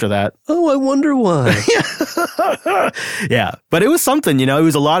shortly after that. Oh, I wonder why. Yeah, but it was something, it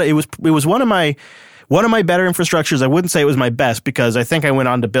was it was one of my better infrastructures. I wouldn't say it was my best because I think I went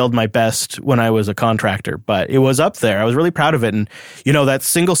on to build my best when I was a contractor, but it was up there. I was really proud of it. And, that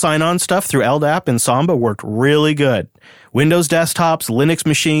single sign-on stuff through LDAP and Samba worked really good. Windows desktops, Linux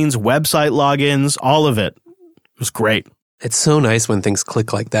machines, website logins, all of it was great. It's so nice when things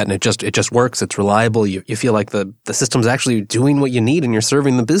click like that and it just works. It's reliable. You feel like the system's actually doing what you need and you're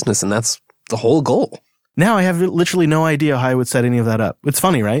serving the business, and that's the whole goal. Now I have literally no idea how I would set any of that up. It's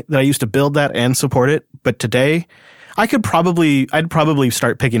funny, right? That I used to build that and support it, but today I'd probably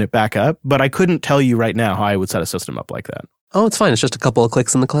start picking it back up, but I couldn't tell you right now how I would set a system up like that. Oh, it's fine. It's just a couple of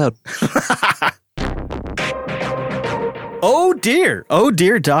clicks in the cloud. Oh dear,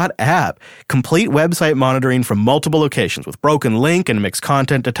 ohdear.app. Complete website monitoring from multiple locations with broken link and mixed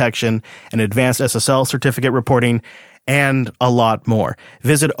content detection and advanced SSL certificate reporting and a lot more.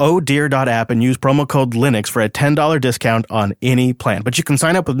 Visit ohdear.app and use promo code Linux for a $10 discount on any plan. But you can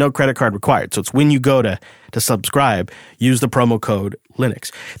sign up with no credit card required. So it's when you go to subscribe, use the promo code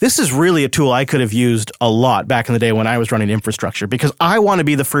Linux. This is really a tool I could have used a lot back in the day when I was running infrastructure because I want to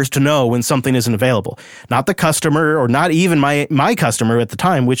be the first to know when something isn't available. Not the customer or not even my customer at the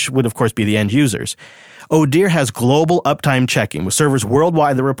time, which would of course be the end users. OhDear has global uptime checking with servers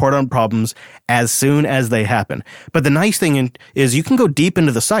worldwide that report on problems as soon as they happen. But the nice thing is you can go deep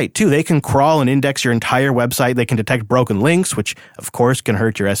into the site too. They can crawl and index your entire website. They can detect broken links, which of course can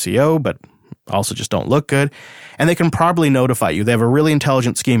hurt your SEO, but also just don't look good. And they can properly notify you. They have a really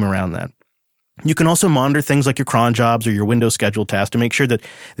intelligent scheme around that. You can also monitor things like your cron jobs or your Windows schedule tasks to make sure that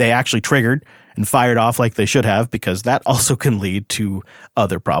they actually triggered and fired off like they should have, because that also can lead to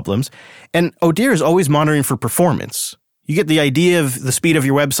other problems. And OhDear is always monitoring for performance. You get the idea of the speed of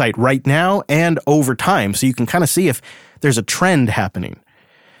your website right now and over time, so you can kind of see if there's a trend happening.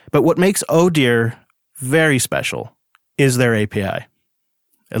 But what makes OhDear very special is their API.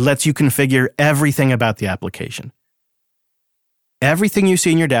 It lets you configure everything about the application. Everything you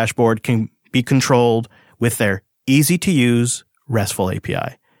see in your dashboard can be controlled with their easy-to-use RESTful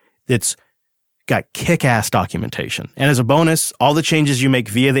API. It's got kick-ass documentation. And as a bonus, all the changes you make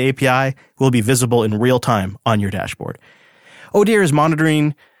via the API will be visible in real time on your dashboard. OhDear is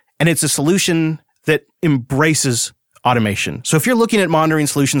monitoring, and it's a solution that embraces automation. So if you're looking at monitoring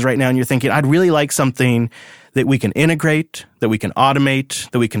solutions right now and you're thinking, I'd really like something that we can integrate, that we can automate,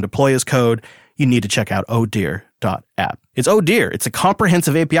 that we can deploy as code, you need to check out ohdear.app. It's OhDear. It's a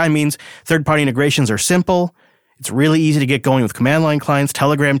comprehensive API, means third-party integrations are simple. It's really easy to get going with command line clients,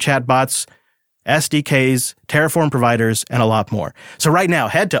 Telegram chatbots, SDKs, Terraform providers, and a lot more. So right now,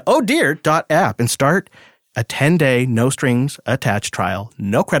 head to ohdear.app and start a 10-day, no-strings-attached trial,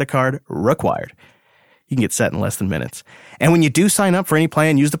 no credit card required. You can get set in less than minutes. And when you do sign up for any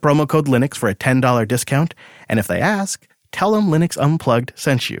plan, use the promo code Linux for a $10 discount. And if they ask, tell them Linux Unplugged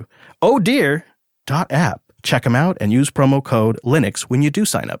sent you. ohdear.app. Check them out and use promo code Linux when you do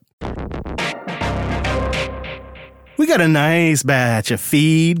sign up. We got a nice batch of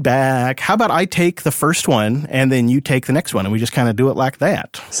feedback. How about I take the first one and then you take the next one and we just kind of do it like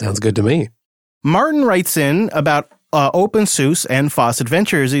that? Sounds good to me. Martin writes in about OpenSUSE and FOSS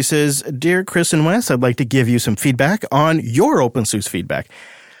Adventures. He says, Dear Chris and Wes, I'd like to give you some feedback on your OpenSUSE feedback.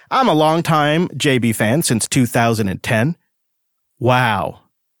 I'm a longtime JB fan since 2010. Wow.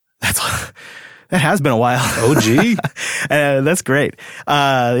 That has been a while. Oh, gee. That's great.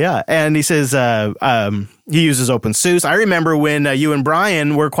 Yeah. And he says he uses OpenSUSE. I remember when you and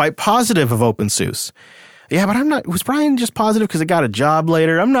Brian were quite positive of OpenSUSE. Yeah, but I'm not. Was Brian just positive because I got a job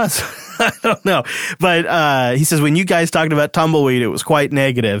later? I'm not. I don't know. But he says when you guys talked about Tumbleweed, it was quite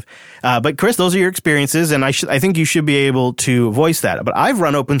negative. But Chris, those are your experiences, and I think you should be able to voice that. But I've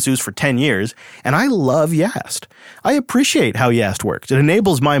run OpenSUSE for 10 years, and I love Yast. I appreciate how Yast works. It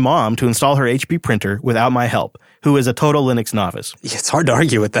enables my mom to install her HP printer without my help, who is a total Linux novice. It's hard to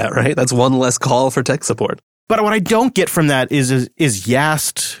argue with that, right? That's one less call for tech support. But what I don't get from that is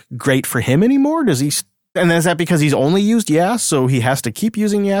Yast great for him anymore? Does he? And is that because he's only used Yast, so he has to keep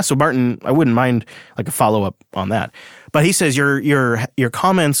using Yast? So Martin, I wouldn't mind like a follow-up on that. But he says your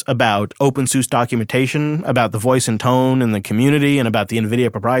comments about OpenSUSE documentation, about the voice and tone in the community, and about the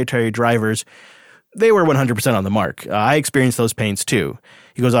NVIDIA proprietary drivers, they were 100% on the mark. I experienced those pains too.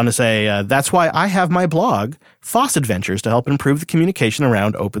 He goes on to say, that's why I have my blog, FOSS Adventures, to help improve the communication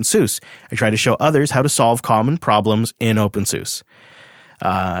around OpenSUSE. I try to show others how to solve common problems in OpenSUSE.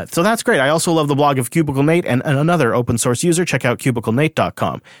 So that's great. I also love the blog of Cubicle Nate and another open source user. Check out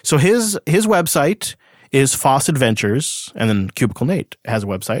cubiclenate.com. So his website is FOSS Adventures, and then Cubicle Nate has a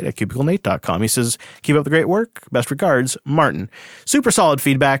website at cubiclenate.com. He says, keep up the great work. Best regards, Martin. Super solid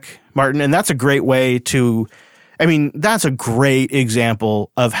feedback, Martin. And that's a great way to, that's a great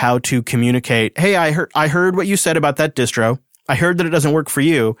example of how to communicate. Hey, I heard what you said about that distro. I heard that it doesn't work for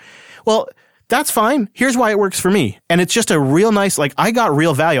you. Well, that's fine. Here's why it works for me. And it's just a real nice, I got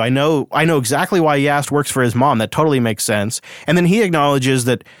real value. I know exactly why Yast works for his mom. That totally makes sense. And then he acknowledges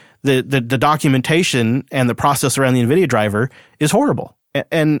that the documentation and the process around the NVIDIA driver is horrible.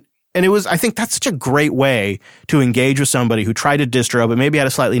 And it was, I think that's such a great way to engage with somebody who tried a distro, but maybe had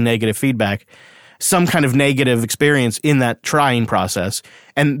a slightly negative feedback, some kind of negative experience in that trying process.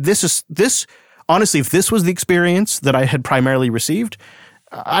 And this, honestly, if this was the experience that I had primarily received,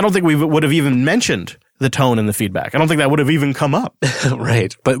 I don't think we would have even mentioned the tone and the feedback. I don't think that would have even come up.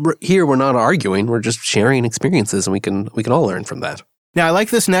 Right. But here we're not arguing. We're just sharing experiences, and we can all learn from that. Now, I like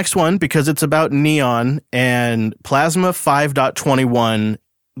this next one because it's about Neon, and Plasma 5.21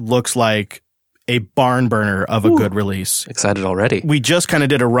 looks like a barn burner of a good release. Excited already. We just kind of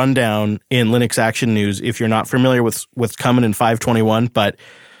did a rundown in Linux Action News if you're not familiar with what's coming in 5.21. But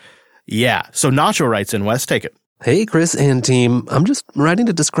yeah, so Nacho writes in, Wes, take it. Hey, Chris and team. I'm just writing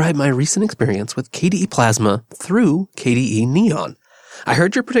to describe my recent experience with KDE Plasma through KDE Neon. I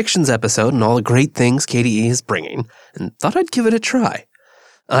heard your predictions episode and all the great things KDE is bringing, and thought I'd give it a try.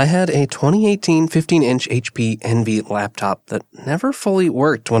 I had a 2018 15-inch HP Envy laptop that never fully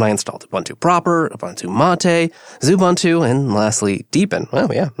worked when I installed Ubuntu proper, Ubuntu Mate, Xubuntu, and lastly, Deepin.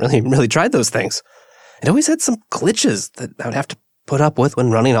 Well, yeah, really tried those things. It always had some glitches that I would have to put up with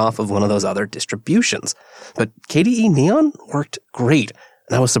when running off of one of those other distributions. But KDE Neon worked great,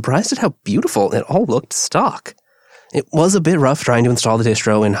 and I was surprised at how beautiful it all looked stock. It was a bit rough trying to install the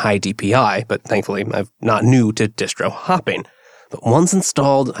distro in high DPI, but thankfully I'm not new to distro hopping. But once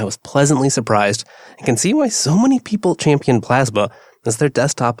installed, I was pleasantly surprised and can see why so many people champion Plasma as their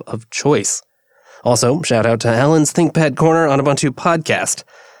desktop of choice. Also, shout out to Alan's ThinkPad Corner on Ubuntu podcast.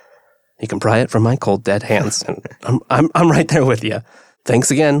 You can pry it from my cold dead hands, and I'm right there with you. Thanks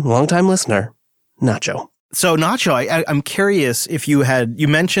again, longtime listener, Nacho. So Nacho, I'm curious if you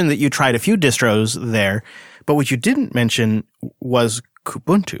mentioned that you tried a few distros there, but what you didn't mention was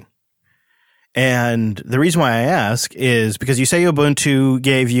Kubuntu. And the reason why I ask is because you say Ubuntu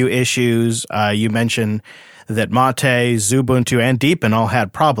gave you issues. You mentioned that Mate, Xubuntu, and Deepin all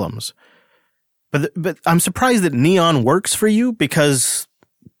had problems. But I'm surprised that Neon works for you because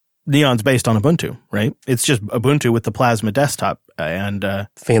Neon's based on Ubuntu, right? It's just Ubuntu with the Plasma desktop and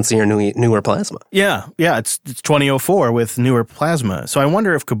fancier, newer Plasma. Yeah, it's 2004 with newer Plasma. So I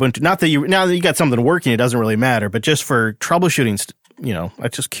wonder if Kubuntu, now that you got something working, it doesn't really matter. But just for troubleshooting, I'm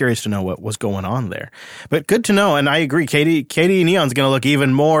just curious to know what was going on there. But good to know, and I agree. KDE Neon's going to look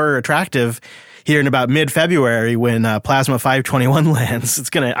even more attractive here in about mid-February when Plasma 5.21 lands.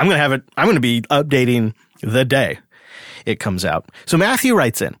 I'm going to be updating the day it comes out. So Matthew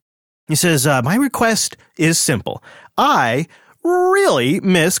writes in. He says, my request is simple. I really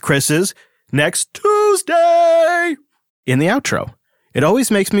miss Chris's next Tuesday in the outro. It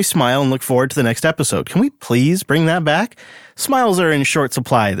always makes me smile and look forward to the next episode. Can we please bring that back? Smiles are in short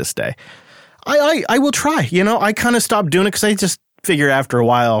supply this day. I will try. I kind of stopped doing it because I just figure after a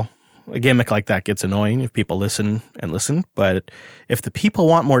while a gimmick like that gets annoying if people listen and listen. But if the people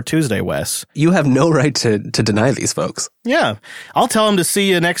want more Tuesday, Wes, you have no right to deny these folks. Yeah, I'll tell them to see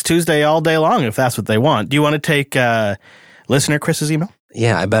you next Tuesday all day long if that's what they want. Do you want to take listener Chris's email?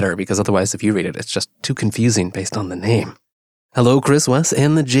 Yeah, I better, because otherwise if you read it, it's just too confusing based on the name. Hello, Chris, Wes,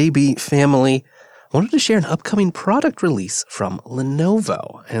 and the JB family. I wanted to share an upcoming product release from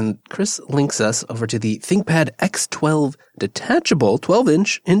Lenovo, and Chris links us over to the ThinkPad X12 detachable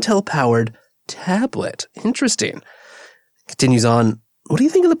 12-inch Intel-powered tablet. Interesting. Continues on, what do you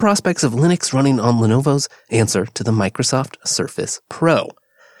think of the prospects of Linux running on Lenovo's answer to the Microsoft Surface Pro?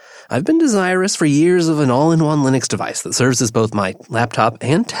 I've been desirous for years of an all-in-one Linux device that serves as both my laptop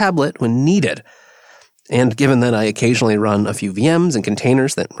and tablet when needed. And given that I occasionally run a few VMs and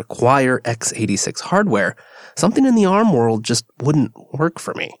containers that require x86 hardware, something in the ARM world just wouldn't work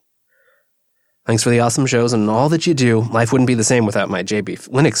for me. Thanks for the awesome shows and all that you do. Life wouldn't be the same without my JB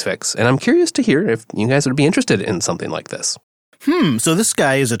Linux fix, and I'm curious to hear if you guys would be interested in something like this. So this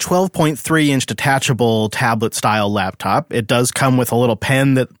guy is a 12.3-inch detachable tablet-style laptop. It does come with a little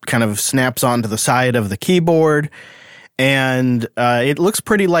pen that kind of snaps onto the side of the keyboard. And it looks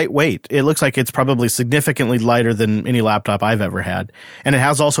pretty lightweight. It looks like it's probably significantly lighter than any laptop I've ever had. And it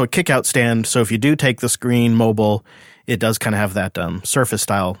has also a kick-out stand, so if you do take the screen mobile, it does kind of have that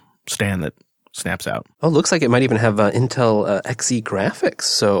Surface-style stand that snaps out. Oh, looks like it might even have Intel Xe graphics,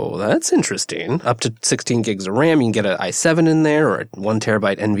 so that's interesting. Up to 16 gigs of RAM, you can get an i7 in there, or a 1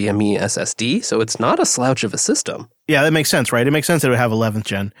 terabyte NVMe SSD, so it's not a slouch of a system. Yeah, that makes sense, right? It makes sense that it would have 11th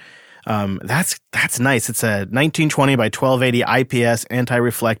gen. That's nice. It's a 1920 by 1280 IPS,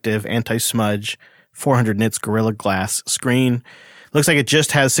 anti-reflective, anti-smudge, 400 nits Gorilla Glass screen. Looks like it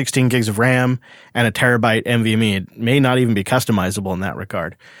just has 16 gigs of RAM and a terabyte NVMe. It may not even be customizable in that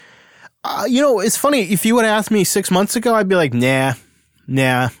regard. It's funny. If you would have asked me 6 months ago, I'd be like,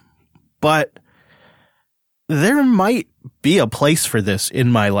 nah. But there might be a place for this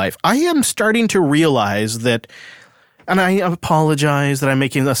in my life. I am starting to realize that. And I apologize that I'm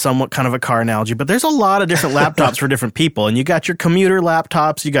making a somewhat kind of a car analogy, but there's a lot of different laptops for different people. And you got your commuter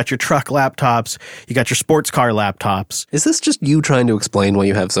laptops, you got your truck laptops, you got your sports car laptops. Is this just you trying to explain why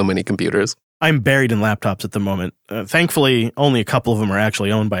you have so many computers? I'm buried in laptops at the moment. Thankfully, only a couple of them are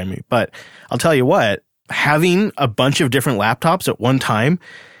actually owned by me. But I'll tell you what, having a bunch of different laptops at one time,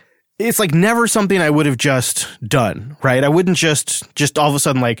 it's like never something I would have just done, right? I wouldn't just all of a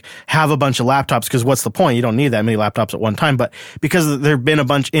sudden like have a bunch of laptops, because what's the point? You don't need that many laptops at one time. But because there have been a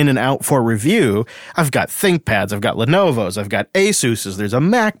bunch in and out for review, I've got ThinkPads, I've got Lenovo's, I've got Asus's, there's a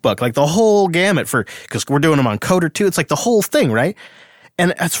MacBook, like the whole gamut because we're doing them on Coder too. It's like the whole thing, right?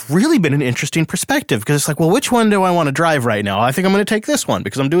 And it's really been an interesting perspective, because it's like, well, which one do I want to drive right now? I think I'm going to take this one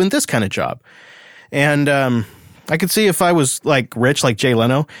because I'm doing this kind of job. And, I could see if I was like rich, like Jay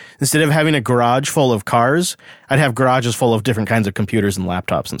Leno, instead of having a garage full of cars, I'd have garages full of different kinds of computers and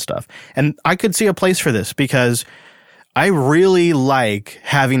laptops and stuff. And I could see a place for this, because I really like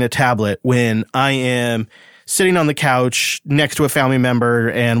having a tablet when I am sitting on the couch next to a family member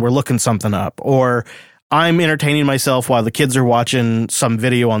and we're looking something up, or I'm entertaining myself while the kids are watching some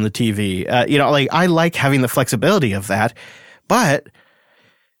video on the TV. I like having the flexibility of that, but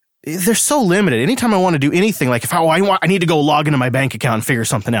they're so limited. Anytime I want to do anything, like if I need to go log into my bank account and figure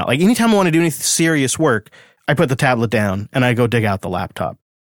something out, like anytime I want to do any serious work, I put the tablet down and I go dig out the laptop.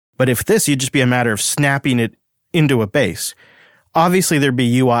 But if this, you'd just be a matter of snapping it into a base. Obviously, there'd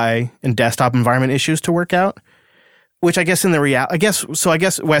be UI and desktop environment issues to work out, which I guess in the I guess,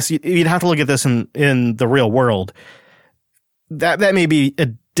 Wes, you'd have to look at this in the real world. That may be a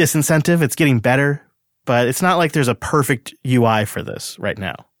disincentive. It's getting better, but it's not like there's a perfect UI for this right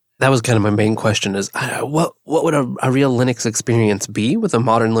now. That was kind of my main question is, what would a real Linux experience be with a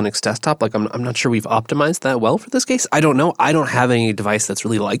modern Linux desktop? Like, I'm not sure we've optimized that well for this case. I don't know. I don't have any device that's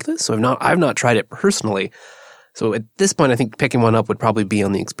really like this, so I've not tried it personally. So at this point, I think picking one up would probably be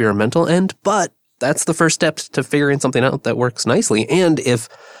on the experimental end, but that's the first step to figuring something out that works nicely. And if,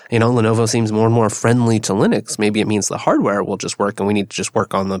 Lenovo seems more and more friendly to Linux, maybe it means the hardware will just work and we need to just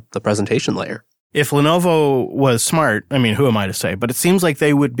work on the presentation layer. If Lenovo was smart, I mean, who am I to say? But it seems like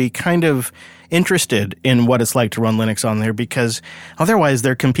they would be kind of interested in what it's like to run Linux on there, because otherwise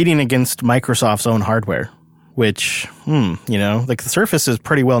they're competing against Microsoft's own hardware, which, like the Surface is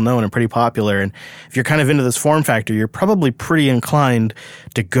pretty well known and pretty popular. And if you're kind of into this form factor, you're probably pretty inclined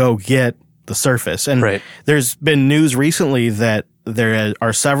to go get the Surface. And right. There's been news recently that there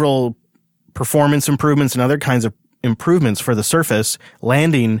are several performance improvements and other kinds of improvements for the Surface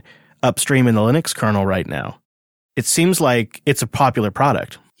landing upstream in the Linux kernel right now. It seems like it's a popular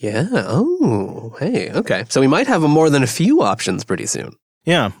product. Yeah. Oh, hey. Okay. So we might have more than a few options pretty soon.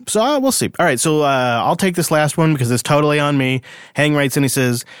 Yeah. So we'll see. All right. So I'll take this last one because it's totally on me. Hang writes and he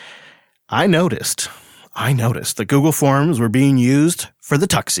says, I noticed that Google Forms were being used for the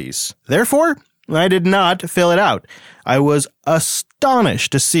tuxies. Therefore, I did not fill it out. I was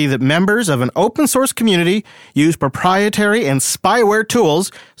astonished to see that members of an open source community use proprietary and spyware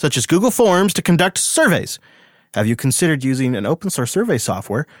tools such as Google Forms to conduct surveys. Have you considered using an open source survey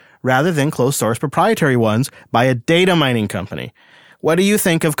software rather than closed source proprietary ones by a data mining company? What do you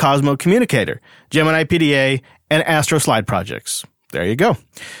think of Cosmo Communicator, Gemini PDA, and Astro Slide projects? There you go.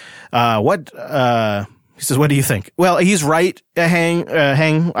 He says, what do you think? Well, he's right,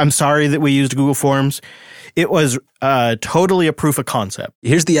 Hang. I'm sorry that we used Google Forms. It was totally a proof of concept.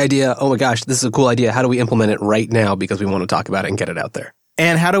 Here's the idea. Oh my gosh, this is a cool idea. How do we implement it right now because we want to talk about it and get it out there?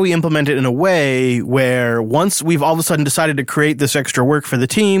 And how do we implement it in a way where once we've all of a sudden decided to create this extra work for the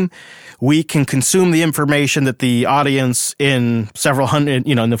team, we can consume the information that the audience in several hundred,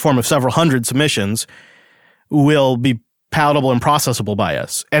 in the form of several hundred submissions will be palatable and processable by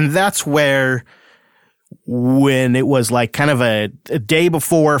us. And that's where, when it was like kind of a day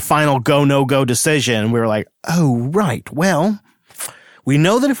before final go, no-go decision, we were like, oh, right, well, we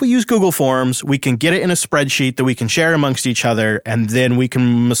know that if we use Google Forms, we can get it in a spreadsheet that we can share amongst each other, and then we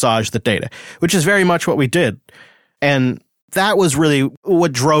can massage the data, which is very much what we did. And that was really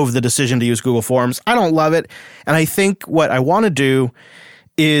what drove the decision to use Google Forms. I don't love it. And I think what I want to do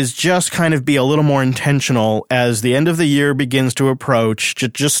is just kind of be a little more intentional as the end of the year begins to approach, to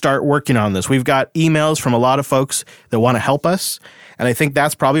just start working on this. We've got emails from a lot of folks that want to help us. And I think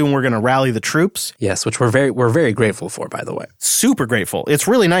that's probably when we're going to rally the troops. Yes, which we're very grateful for, by the way. Super grateful. It's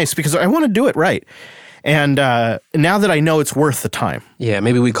really nice because I want to do it right. And now that I know it's worth the time. Yeah,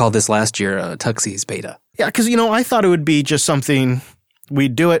 maybe we called this last year Tuxies Beta. Yeah, because, I thought it would be just something,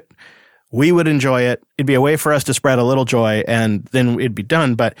 we'd do it, we would enjoy it, it'd be a way for us to spread a little joy, and then it'd be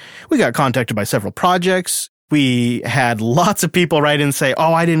done. But we got contacted by several projects. We had lots of people write in and say,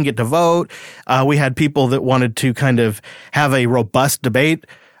 oh, I didn't get to vote. We had people that wanted to kind of have a robust debate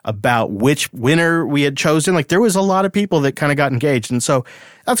about which winner we had chosen. Like, there was a lot of people that kind of got engaged. And so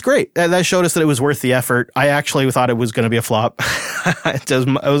that's great. That showed us that it was worth the effort. I actually thought it was going to be a flop. It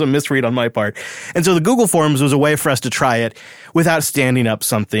was a misread on my part. And so the Google Forms was a way for us to try it without standing up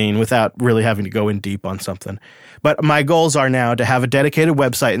something, without really having to go in deep on something. But my goals are now to have a dedicated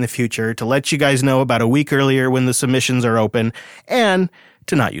website in the future, to let you guys know about a week earlier when the submissions are open, and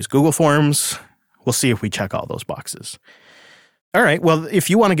to not use Google Forms. We'll see if we check all those boxes. All right. Well, if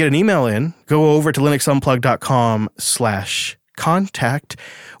you want to get an email in, go over to linuxunplugged.com/contact.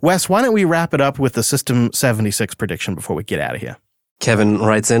 Wes, why don't we wrap it up with the System 76 prediction before we get out of here? Kevin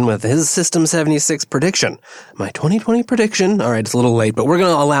writes in with his System 76 prediction. My 2020 prediction, all right, it's a little late, but we're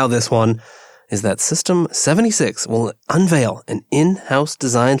going to allow this one, is that System 76 will unveil an in-house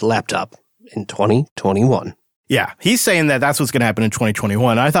designed laptop in 2021. Yeah, he's saying that that's what's going to happen in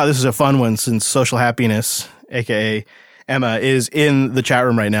 2021. I thought this was a fun one since Social Happiness, a.k.a. Emma, is in the chat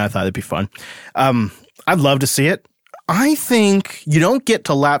room right now. I thought it'd be fun. I'd love to see it. I think you don't get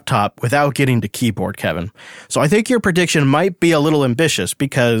to laptop without getting to keyboard, Kevin. So I think your prediction might be a little ambitious,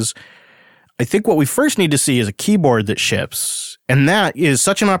 because I think what we first need to see is a keyboard that ships. And that is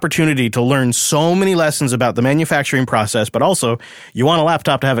such an opportunity to learn so many lessons about the manufacturing process, but also you want a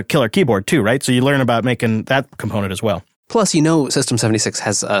laptop to have a killer keyboard too, right? So you learn about making that component as well. Plus, System 76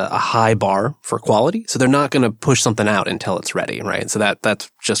 has a high bar for quality, so they're not going to push something out until it's ready, right? So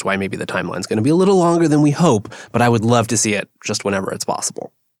that's just why maybe the timeline's going to be a little longer than we hope, but I would love to see it just whenever it's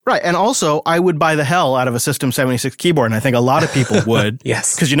possible. Right, and also, I would buy the hell out of a System 76 keyboard, and I think a lot of people would.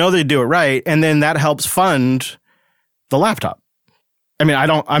 Yes. Because they do it right, and then that helps fund the laptop. I mean,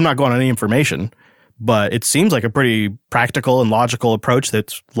 I'm not going on any information, but it seems like a pretty practical and logical approach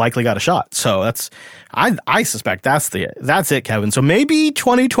that's likely got a shot. So I suspect that's it, Kevin. So maybe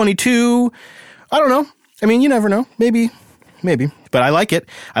 2022, I don't know. I mean, you never know. Maybe. But I like it.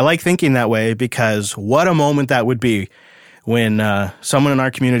 I like thinking that way, because what a moment that would be when someone in our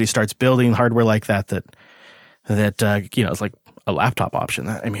community starts building hardware like that it's like a laptop option.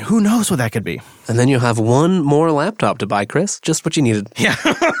 I mean, who knows what that could be? And then you'll have one more laptop to buy, Chris. Just what you needed. Yeah.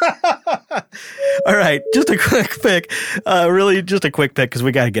 All right. Just a quick pick. Really just a quick pick, because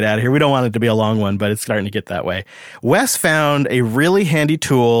we got to get out of here. We don't want it to be a long one, but it's starting to get that way. Wes found a really handy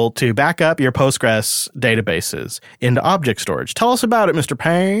tool to back up your Postgres databases into object storage. Tell us about it, Mr.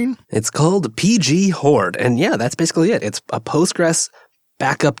 Payne. It's called PG Horde. And yeah, that's basically it. It's a Postgres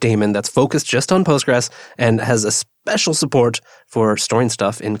backup daemon that's focused just on Postgres and has a special support for storing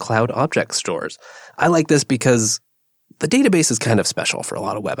stuff in cloud object stores. I like this because the database is kind of special for a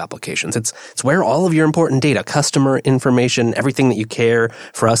lot of web applications. It's where all of your important data, customer information, everything that you care.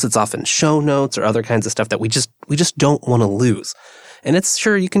 For us, it's often show notes or other kinds of stuff that we just don't want to lose. And it's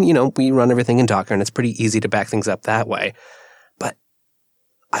sure you can, we run everything in Docker and it's pretty easy to back things up that way. But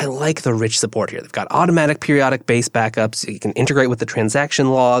I like the rich support here. They've got automatic periodic base backups. You can integrate with the transaction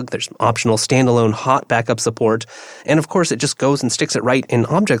log. There's optional standalone hot backup support. And of course, it just goes and sticks it right in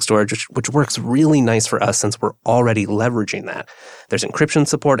object storage, which works really nice for us since we're already leveraging that. There's encryption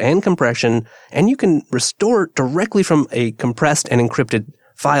support and compression, and you can restore directly from a compressed and encrypted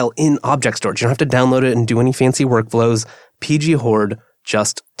file in object storage. You don't have to download it and do any fancy workflows. PG Horde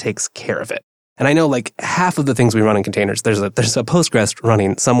just takes care of it. And I know like half of the things we run in containers, there's a Postgres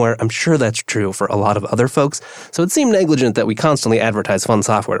running somewhere. I'm sure that's true for a lot of other folks. So it seemed negligent that we constantly advertise fun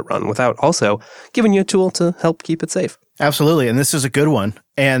software to run without also giving you a tool to help keep it safe. Absolutely. And this is a good one.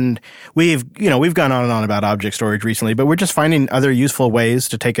 And we've gone on and on about object storage recently, but we're just finding other useful ways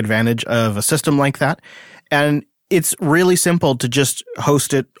to take advantage of a system like that. And it's really simple to just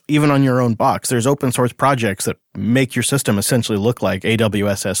host it even on your own box. There's open source projects that make your system essentially look like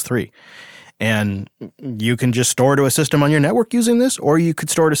AWS S3. And you can just store to a system on your network using this, or you could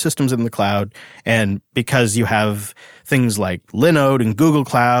store to systems in the cloud. And because you have things like Linode and Google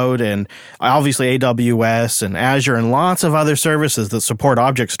Cloud and obviously AWS and Azure and lots of other services that support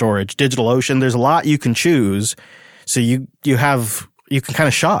object storage, DigitalOcean, there's a lot you can choose. So you can kind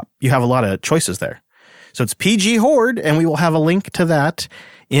of shop. You have a lot of choices there. So it's PG Horde, and we will have a link to that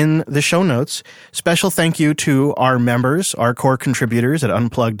in the show notes. Special thank you to our members, our core contributors at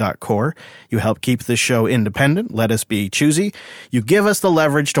unplugged.core. You help keep this show independent. Let us be choosy. You give us the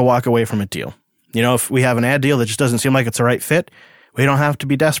leverage to walk away from a deal. If we have an ad deal that just doesn't seem like it's the right fit, we don't have to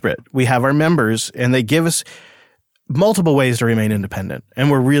be desperate. We have our members, and they give us multiple ways to remain independent.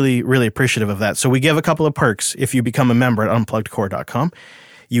 And we're really, really appreciative of that. So we give a couple of perks if you become a member at unpluggedcore.com.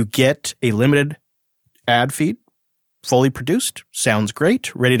 You get a limited ad feed, fully produced, sounds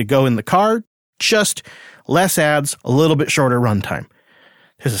great, ready to go in the car, just less ads, a little bit shorter runtime.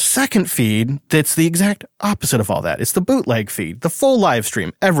 There's a second feed that's the exact opposite of all that. It's the bootleg feed, the full live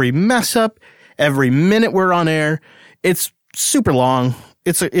stream. Every mess up, every minute we're on air, it's super long.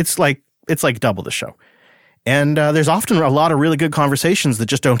 It's like double the show. And there's often a lot of really good conversations that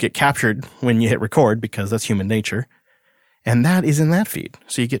just don't get captured when you hit record because that's human nature. And that is in that feed.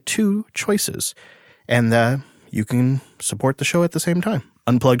 So you get two choices. And you can support the show at the same time.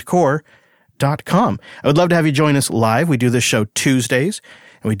 Unpluggedcore.com. I would love to have you join us live. We do this show Tuesdays,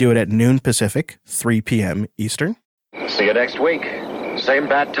 and we do it at noon Pacific, 3 p.m. Eastern. See you next week. Same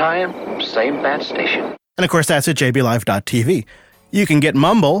bad time, same bad station. And of course, that's at jblive.tv. You can get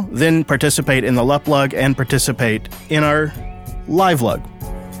Mumble, then participate in the Luplug and participate in our live lug.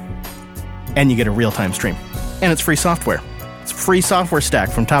 And you get a real-time stream. And it's free software. It's free software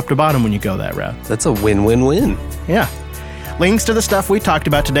stack from top to bottom when you go that route. That's a win-win-win. Yeah. Links to the stuff we talked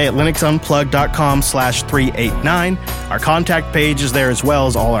about today at linuxunplugged.com/389. Our contact page is there as well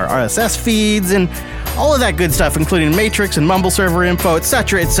as all our RSS feeds and all of that good stuff, including Matrix and Mumble server info,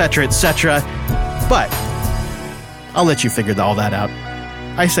 etc., etc., etc. But I'll let you figure all that out.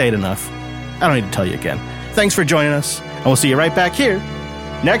 I say it enough. I don't need to tell you again. Thanks for joining us, and we'll see you right back here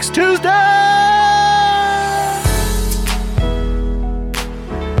next Tuesday!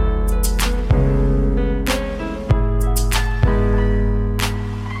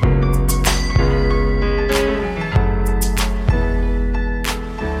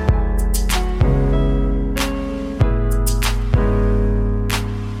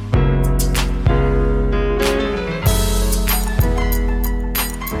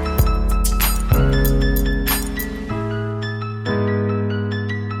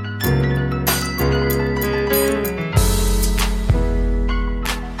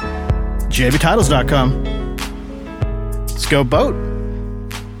 jbtitles.com. Let's go vote.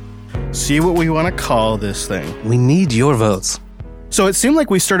 See what we want to call this thing. We need your votes. So it seemed like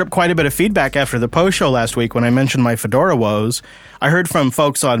we stirred up quite a bit of feedback after the post show last week when I mentioned my Fedora woes. I heard from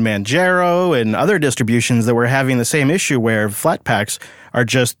folks on Manjaro and other distributions that were having the same issue where Flatpaks are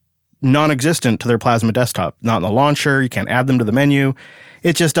just non-existent to their Plasma desktop. Not in the launcher, you can't add them to the menu.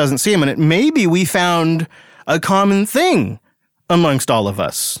 It just doesn't see them. And maybe we found a common thing amongst all of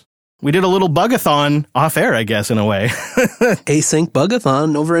us. We did a little bugathon off air, I guess, in a way. Async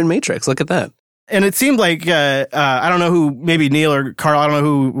bugathon over in Matrix. Look at that. And it seemed like, I don't know who, maybe Neil or Carl, I don't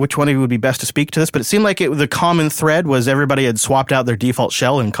know which one of you would be best to speak to this, but it seemed like the common thread was everybody had swapped out their default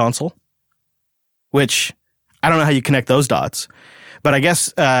shell in console, which I don't know how you connect those dots. But I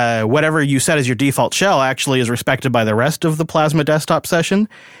guess whatever you set as your default shell actually is respected by the rest of the Plasma desktop session.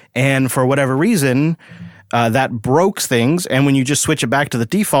 And for whatever reason, that breaks things. And when you just switch it back to the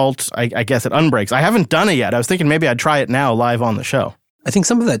default, I guess it unbreaks. I haven't done it yet. I was thinking maybe I'd try it now live on the show. I think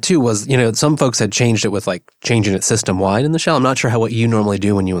some of that too was, some folks had changed it with like changing it system wide in the shell. I'm not sure what you normally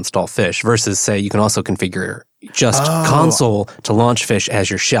do when you install Fish versus say you can also configure just console to launch Fish as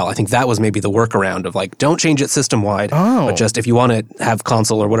your shell. I think that was maybe the workaround of like, don't change it system wide, but just if you want to have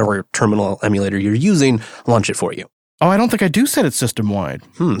console or whatever terminal emulator you're using, launch it for you. Oh, I don't think I do set it system wide.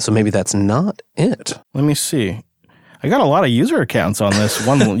 So maybe that's not it. Let me see. I got a lot of user accounts on this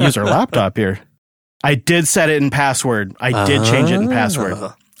one user laptop here. I did set it in password. I did change it in password.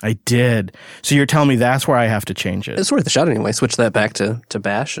 I did. So you're telling me that's where I have to change it? It's worth a shot anyway. Switch that back to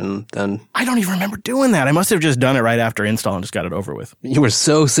Bash and then... I don't even remember doing that. I must have just done it right after install and just got it over with. You were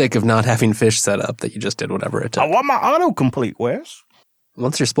so sick of not having Fish set up that you just did whatever it took. I want my autocomplete, Wes.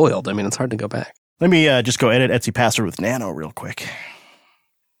 Once you're spoiled, it's hard to go back. Let me just go edit Etsy password with Nano real quick.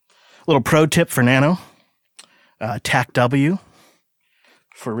 Little pro tip for Nano. TACW.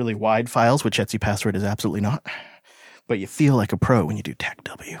 For really wide files, which Etsy password is absolutely not. But you feel like a pro when you do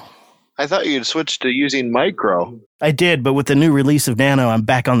TACW. I thought you'd switch to using Micro. I did, but with the new release of Nano, I'm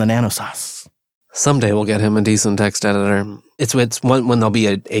back on the Nano sauce. Someday we'll get him a decent text editor. It's when there'll be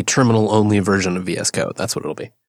a terminal-only version of VS Code. That's what it'll be.